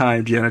the one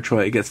time Deanna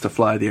Troi gets to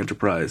fly the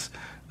Enterprise,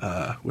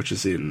 which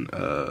is in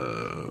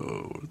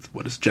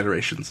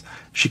Generations,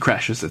 she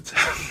crashes it,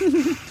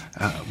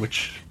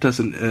 which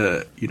doesn't,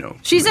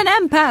 She's an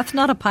empath,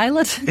 not a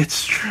pilot.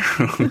 It's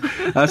true.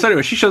 So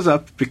anyway, she shows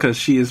up because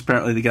she is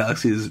apparently the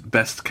galaxy's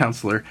best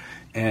counselor.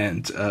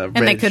 And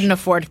they couldn't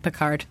afford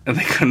Picard. And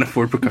they couldn't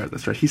afford Picard,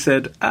 that's right. He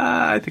said,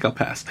 I think I'll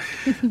pass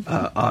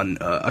on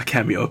a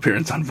cameo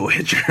appearance on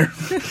Voyager.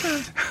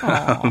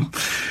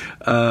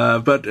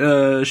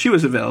 But she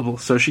was available,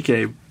 so she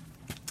came.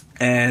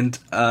 And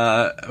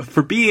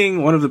for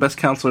being one of the best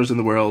counselors in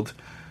the world,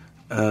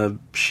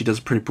 she does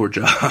a pretty poor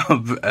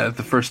job. At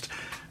the first,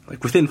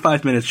 within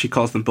 5 minutes, she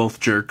calls them both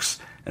jerks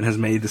and has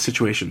made the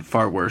situation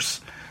far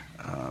worse.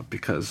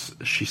 Because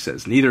she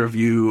says, neither of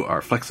you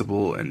are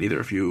flexible and neither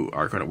of you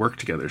are going to work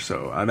together,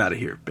 so I'm out of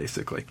here,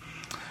 basically.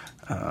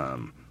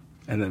 And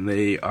then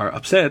they are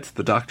upset.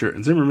 The Doctor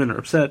and Zimmerman are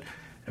upset.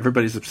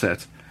 Everybody's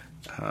upset.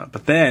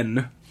 But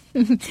then...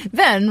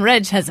 Then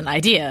Reg has an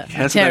idea.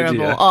 A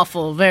terrible,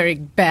 awful, very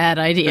bad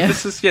idea.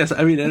 This is, yes,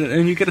 I mean,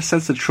 and you get a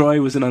sense that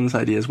Troi was in on this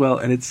idea as well,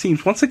 and it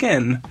seems, once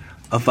again,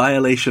 a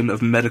violation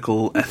of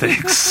medical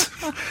ethics.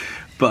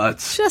 But...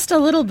 just a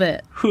little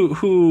bit.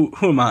 Who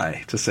am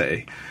I to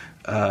say?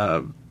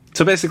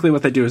 So basically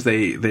what they do is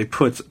they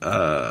put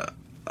a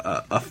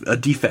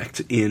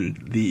defect in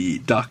the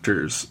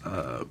Doctor's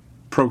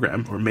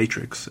program, or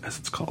matrix, as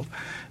it's called,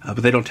 but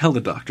they don't tell the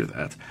Doctor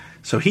that.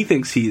 So he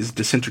thinks he's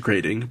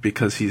disintegrating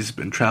because he's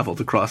been traveled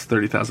across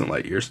 30,000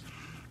 light years.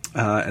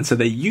 And so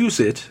they use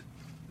it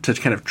to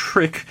kind of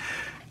trick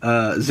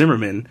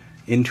Zimmerman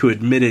into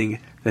admitting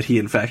that he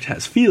in fact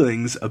has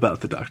feelings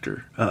about the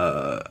Doctor.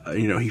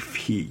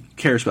 He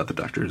cares about the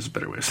Doctor is a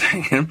better way of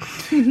saying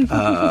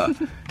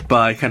it.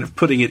 By kind of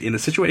putting it in a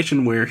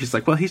situation where he's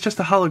like, well, he's just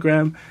a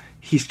hologram.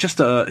 He's just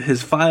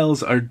his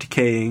files are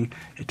decaying.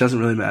 It doesn't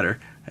really matter.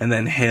 And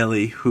then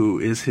Haley, who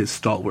is his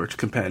stalwart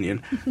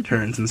companion,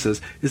 turns and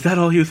says, is that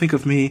all you think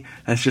of me,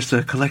 as just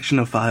a collection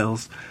of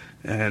files?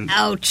 And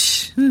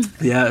ouch.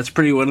 Yeah, it's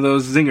pretty one of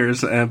those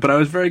zingers. But I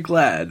was very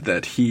glad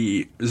that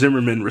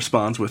Zimmerman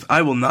responds with,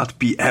 I will not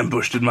be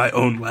ambushed in my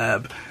own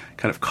lab,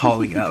 kind of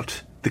calling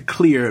out the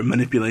clear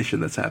manipulation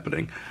that's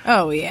happening.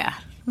 Oh, yeah.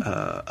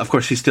 Of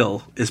course, he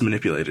still is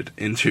manipulated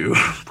into,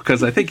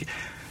 because I think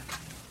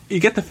you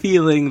get the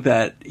feeling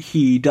that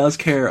he does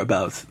care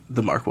about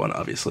the Mark I,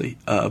 obviously,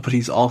 but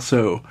he's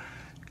also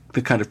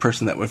the kind of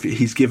person that if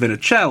he's given a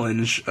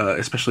challenge,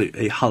 especially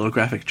a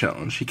holographic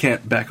challenge, he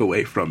can't back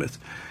away from it.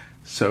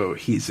 So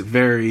he's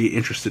very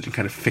interested in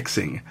kind of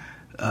fixing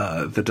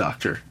the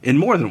Doctor in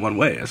more than one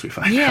way, as we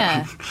find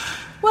out.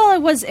 Well,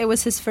 it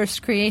was his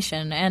first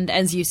creation, and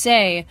as you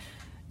say,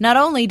 not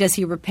only does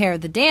he repair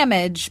the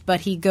damage,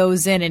 but he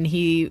goes in and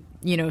he,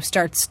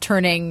 starts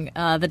turning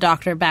the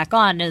Doctor back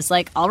on and is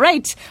like, all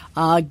right,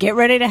 get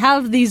ready to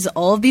have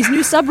all of these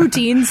new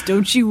subroutines.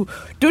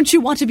 Don't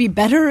you want to be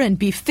better and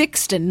be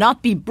fixed and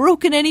not be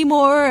broken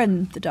anymore?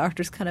 And the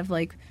Doctor's kind of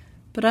like,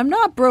 but I'm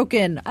not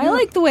broken. I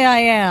like the way I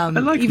am.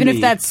 Even if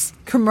that's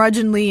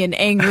curmudgeonly and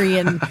angry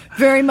and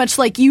very much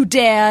like you,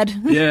 Dad.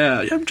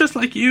 Yeah, I'm just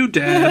like you,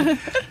 Dad.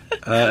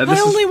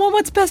 I only want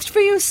what's best for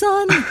you,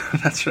 son.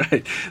 That's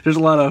right. There's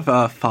a lot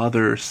of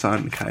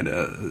father-son kind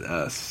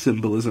of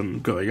symbolism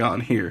going on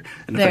here.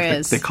 And in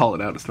fact, they call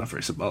it out. It's not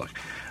very symbolic.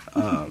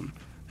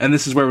 And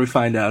this is where we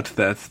find out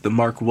that the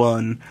Mark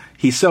I,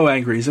 he's so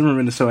angry,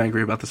 Zimmerman is so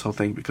angry about this whole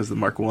thing because the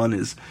Mark I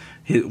is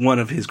one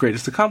of his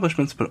greatest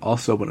accomplishments, but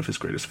also one of his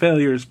greatest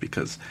failures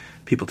because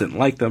people didn't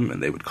like them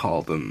and they would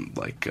call them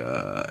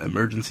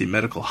emergency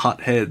medical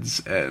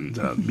hotheads and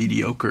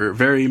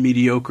very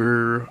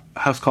mediocre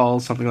house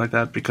calls, something like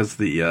that, because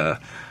the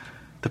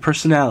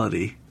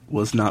personality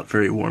was not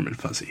very warm and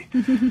fuzzy.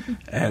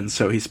 And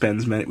so we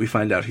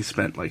find out he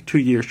spent 2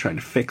 years trying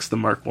to fix the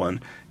Mark I,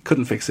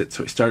 couldn't fix it,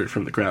 so he started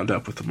from the ground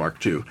up with the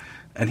Mark II,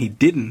 and he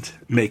didn't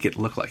make it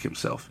look like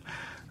himself.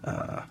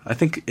 I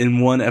think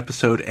in one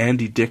episode,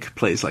 Andy Dick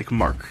plays the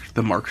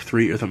Mark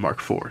III or the Mark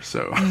IV,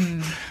 so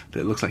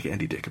it looks like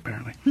Andy Dick,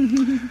 apparently.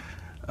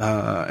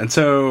 And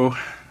so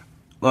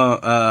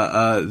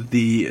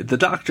the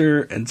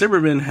Doctor and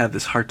Zimmerman have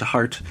this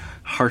heart-to-heart,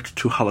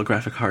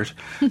 heart-to-holographic heart,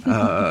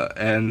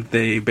 and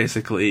they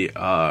basically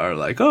are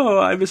like, oh,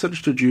 I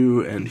misunderstood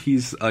you, and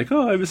he's like,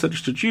 oh, I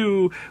misunderstood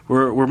you,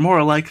 we're more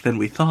alike than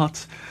we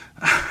thought.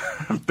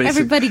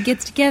 Everybody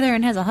gets together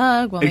and has a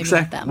hug. Well, maybe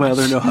not that much. Well,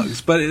 there are no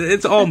hugs, but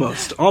it's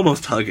almost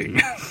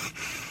hugging.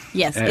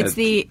 Yes, it's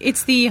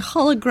the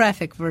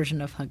holographic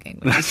version of hugging,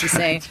 which is to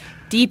say,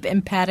 deep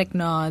emphatic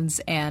nods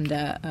and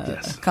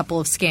a couple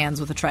of scans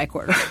with a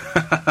tricorder.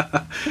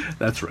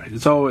 That's right.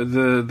 It's all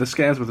the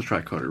scans with a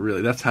tricorder.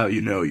 Really, that's how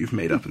you know you've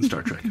made up in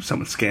Star Trek. If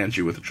someone scans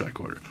you with a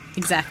tricorder.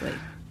 Exactly.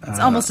 It's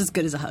almost as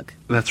good as a hug.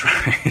 That's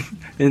right.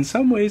 In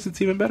some ways,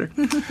 it's even better.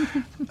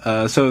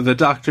 So the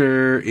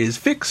Doctor is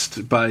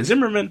fixed by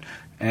Zimmerman,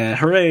 and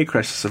hooray,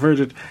 crisis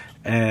averted.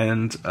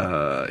 And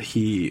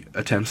he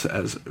attempts,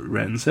 as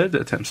Ren said,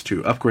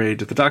 to upgrade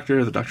the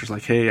Doctor. The Doctor's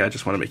like, hey, I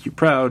just want to make you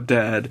proud,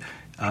 Dad.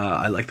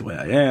 I like the way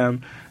I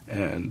am.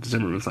 And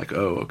Zimmerman's like,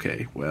 oh,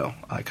 okay, well,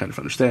 I kind of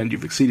understand.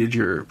 You've exceeded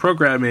your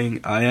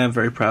programming. I am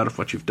very proud of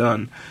what you've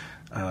done.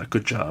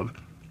 Good job.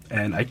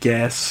 And I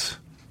guess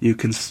you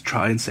can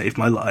try and save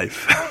my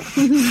life.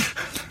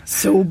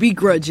 So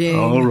begrudging.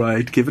 All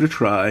right, give it a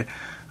try.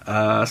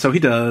 So he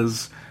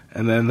does.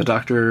 And then the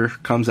Doctor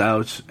comes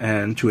out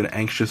and to an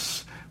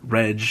anxious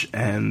Reg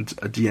and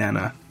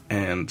Deanna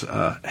and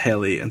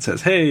Haley and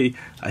says, hey,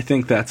 I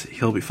think that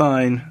he'll be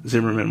fine.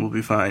 Zimmerman will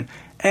be fine.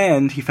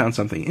 And he found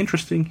something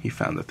interesting. He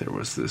found that there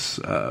was this,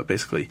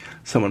 basically,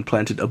 someone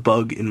planted a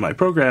bug in my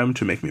program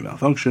to make me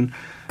malfunction.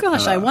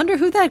 Gosh, I wonder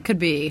who that could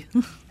be.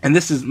 And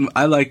this is,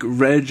 I like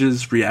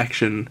Reg's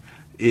reaction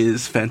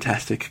is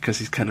fantastic because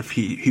he's kind of,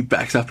 he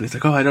backs up and he's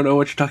like, oh, I don't know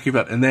what you're talking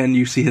about. And then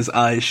you see his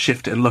eyes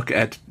shift and look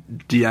at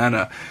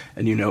Deanna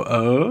and you know,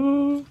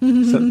 oh,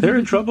 so they're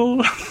in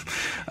trouble.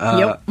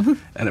 Yep.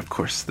 And of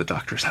course the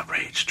Doctor's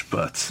outraged,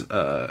 but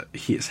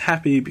he is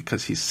happy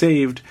because he's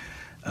saved.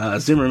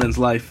 Zimmerman's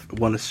life,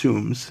 one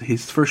assumes,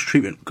 his first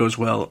treatment goes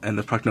well and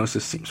the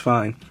prognosis seems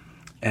fine.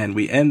 And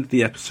we end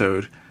the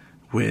episode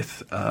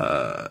with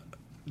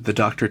the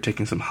Doctor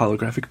taking some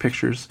holographic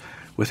pictures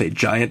with a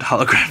giant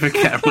holographic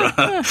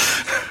camera.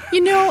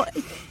 You know,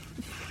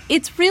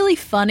 it's really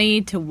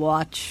funny to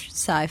watch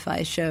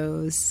sci-fi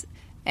shows.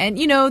 And,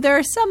 you know, there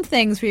are some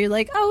things where you're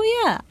like,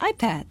 oh, yeah,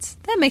 iPads.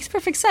 That makes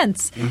perfect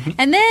sense. Mm-hmm.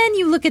 And then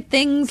you look at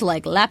things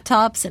like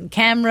laptops and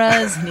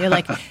cameras, and you're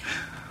like,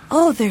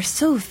 oh, they're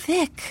so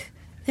thick.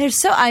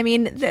 I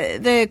mean,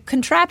 the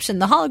contraption,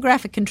 the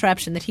holographic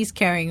contraption that he's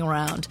carrying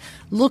around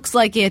looks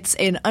like it's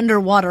an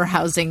underwater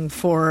housing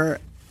for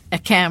a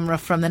camera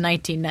from the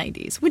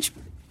 1990s, which,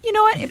 you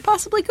know what, it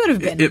possibly could have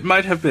been. It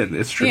might have been,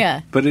 it's true.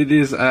 Yeah. But it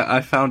is, I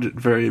found it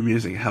very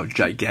amusing how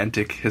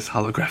gigantic his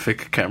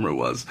holographic camera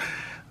was.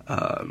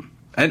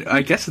 And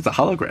I guess it's a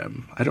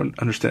hologram. I don't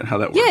understand how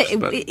that works.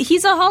 Yeah,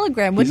 he's a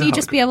hologram. Wouldn't he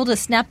just be able to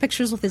snap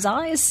pictures with his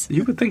eyes?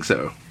 You would think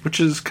so, which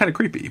is kind of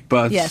creepy.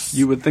 But yes.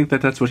 You would think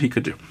that that's what he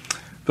could do.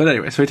 But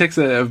anyway, so he takes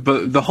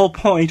but the whole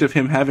point of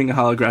him having a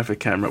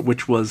holographic camera,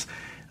 which was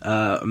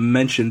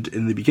mentioned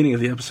in the beginning of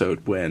the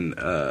episode when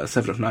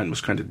 7 of 9 was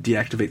trying to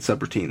deactivate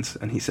subroutines,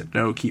 and he said,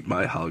 no, keep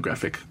my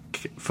holographic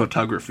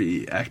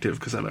photography active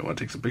because I might want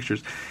to take some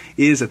pictures,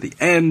 is at the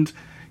end,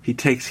 he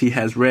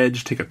has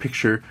Reg take a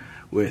picture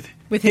with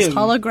his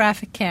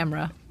holographic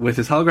camera. With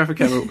his holographic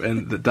camera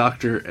and the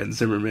Doctor and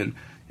Zimmerman,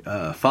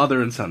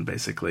 father and son,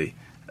 basically,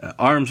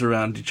 arms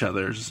around each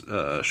other's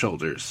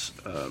shoulders,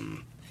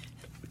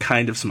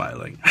 kind of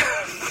smiling.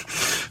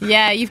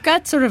 Yeah, you've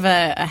got sort of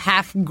a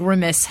half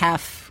grimace,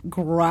 half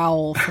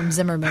growl from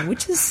Zimmerman,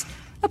 which is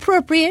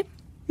appropriate.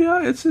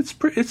 Yeah, it's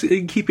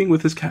in keeping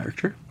with his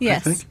character.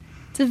 Yes. I think.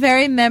 It's a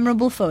very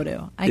memorable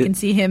photo. I can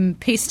see him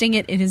pasting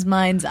it in his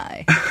mind's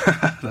eye.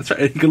 That's right.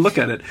 And you can look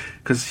at it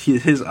because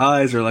his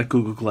eyes are like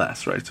Google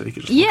Glass, right? So he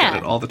can just look at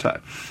it all the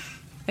time.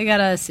 I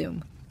gotta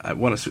assume.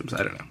 One assumes.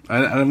 I don't know.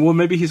 Well,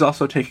 maybe he's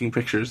also taking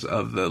pictures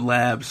of the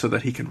lab so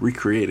that he can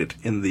recreate it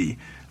in the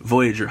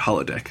Voyager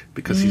holodeck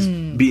because he's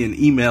being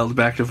emailed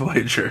back to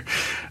Voyager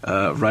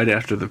right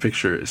after the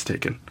picture is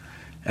taken.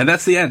 And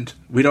that's the end.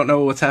 We don't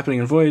know what's happening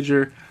in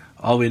Voyager.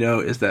 All we know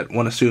is that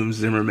one assumes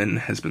Zimmerman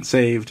has been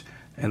saved.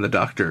 And the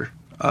Doctor,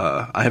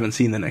 I haven't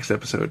seen the next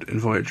episode in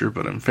Voyager,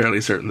 but I'm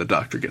fairly certain the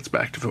Doctor gets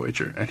back to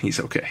Voyager, and he's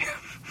okay.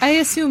 I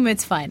assume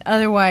it's fine.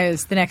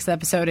 Otherwise, the next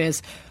episode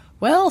is,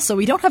 well, so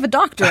we don't have a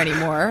Doctor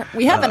anymore.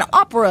 We have an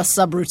opera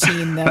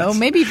subroutine, though.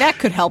 Maybe that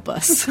could help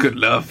us. Good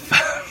enough.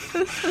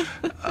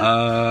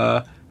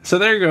 So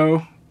there you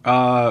go.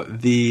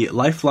 The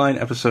Lifeline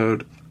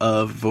episode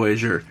of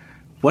Voyager.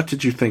 What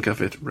did you think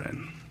of it,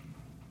 Ren?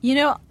 You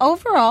know,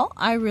 overall,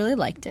 I really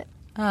liked it.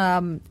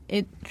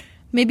 It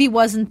maybe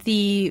wasn't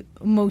the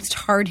most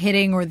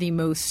hard-hitting or the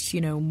most,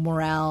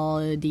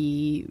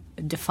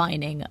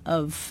 morality-defining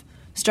of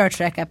Star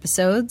Trek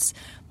episodes,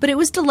 but it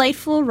was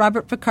delightful.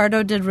 Robert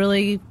Picardo did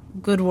really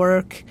good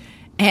work,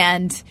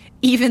 and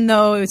even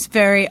though it's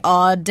very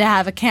odd to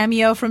have a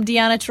cameo from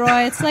Deanna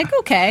Troi, it's like,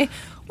 okay,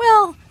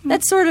 well,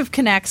 that sort of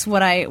connects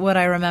what I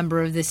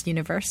remember of this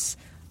universe.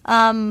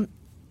 There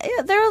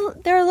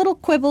are little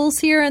quibbles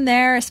here and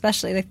there,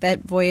 especially like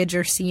that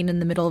Voyager scene in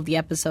the middle of the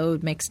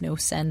episode makes no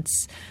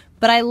sense.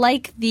 But I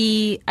like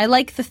the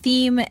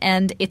theme,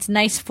 and it's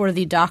nice for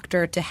the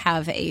Doctor to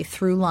have a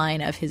through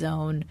line of his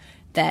own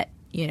that,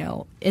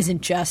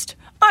 isn't just,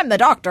 I'm the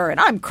Doctor and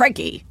I'm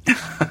cranky.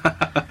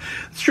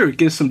 It's true. It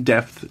gives some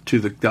depth to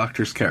the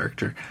Doctor's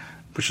character,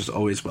 which is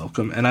always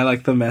welcome. And I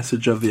like the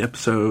message of the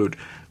episode,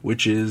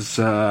 which is,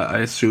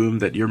 I assume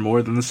that you're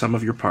more than the sum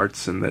of your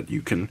parts and that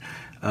you can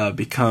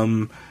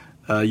become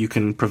you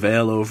can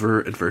prevail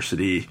over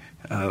adversity.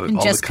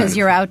 And just because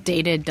you're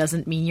outdated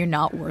doesn't mean you're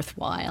not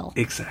worthwhile.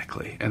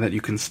 Exactly. And that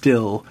you can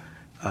still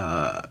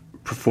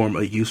perform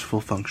a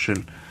useful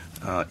function,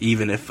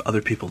 even if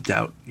other people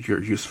doubt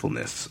your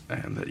usefulness,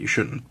 and that you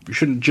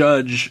shouldn't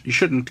judge, you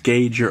shouldn't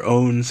gauge your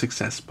own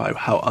success by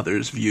how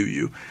others view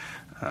you.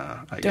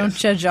 Don't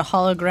judge a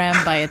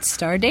hologram by its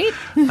star date.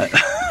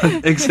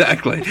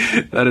 Exactly.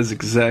 That is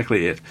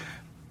exactly it.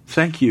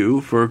 Thank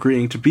you for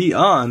agreeing to be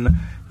on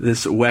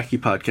this wacky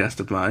podcast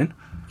of mine.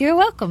 You're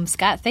welcome,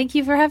 Scott. Thank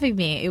you for having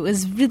me. It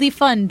was really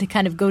fun to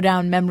kind of go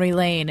down memory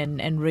lane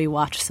and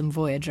rewatch some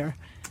Voyager.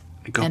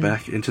 Go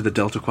back into the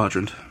Delta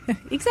Quadrant.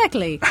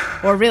 Exactly.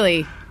 Or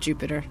really,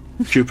 Jupiter.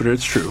 Jupiter,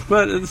 it's true.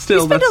 But it's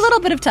still... We spent a little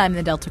bit of time in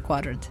the Delta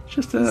Quadrant.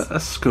 Just a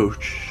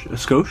scotch. A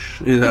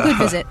scotch? A good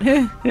visit.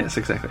 Yes,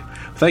 exactly.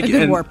 Thank you.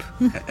 Good warp.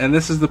 And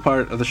this is the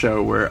part of the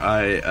show where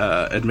I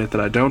admit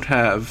that I don't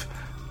have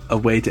a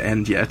way to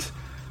end yet.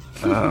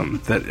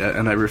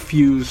 And I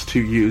refuse to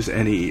use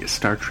any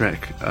Star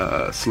Trek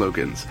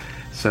slogans.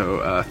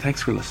 So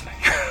thanks for listening.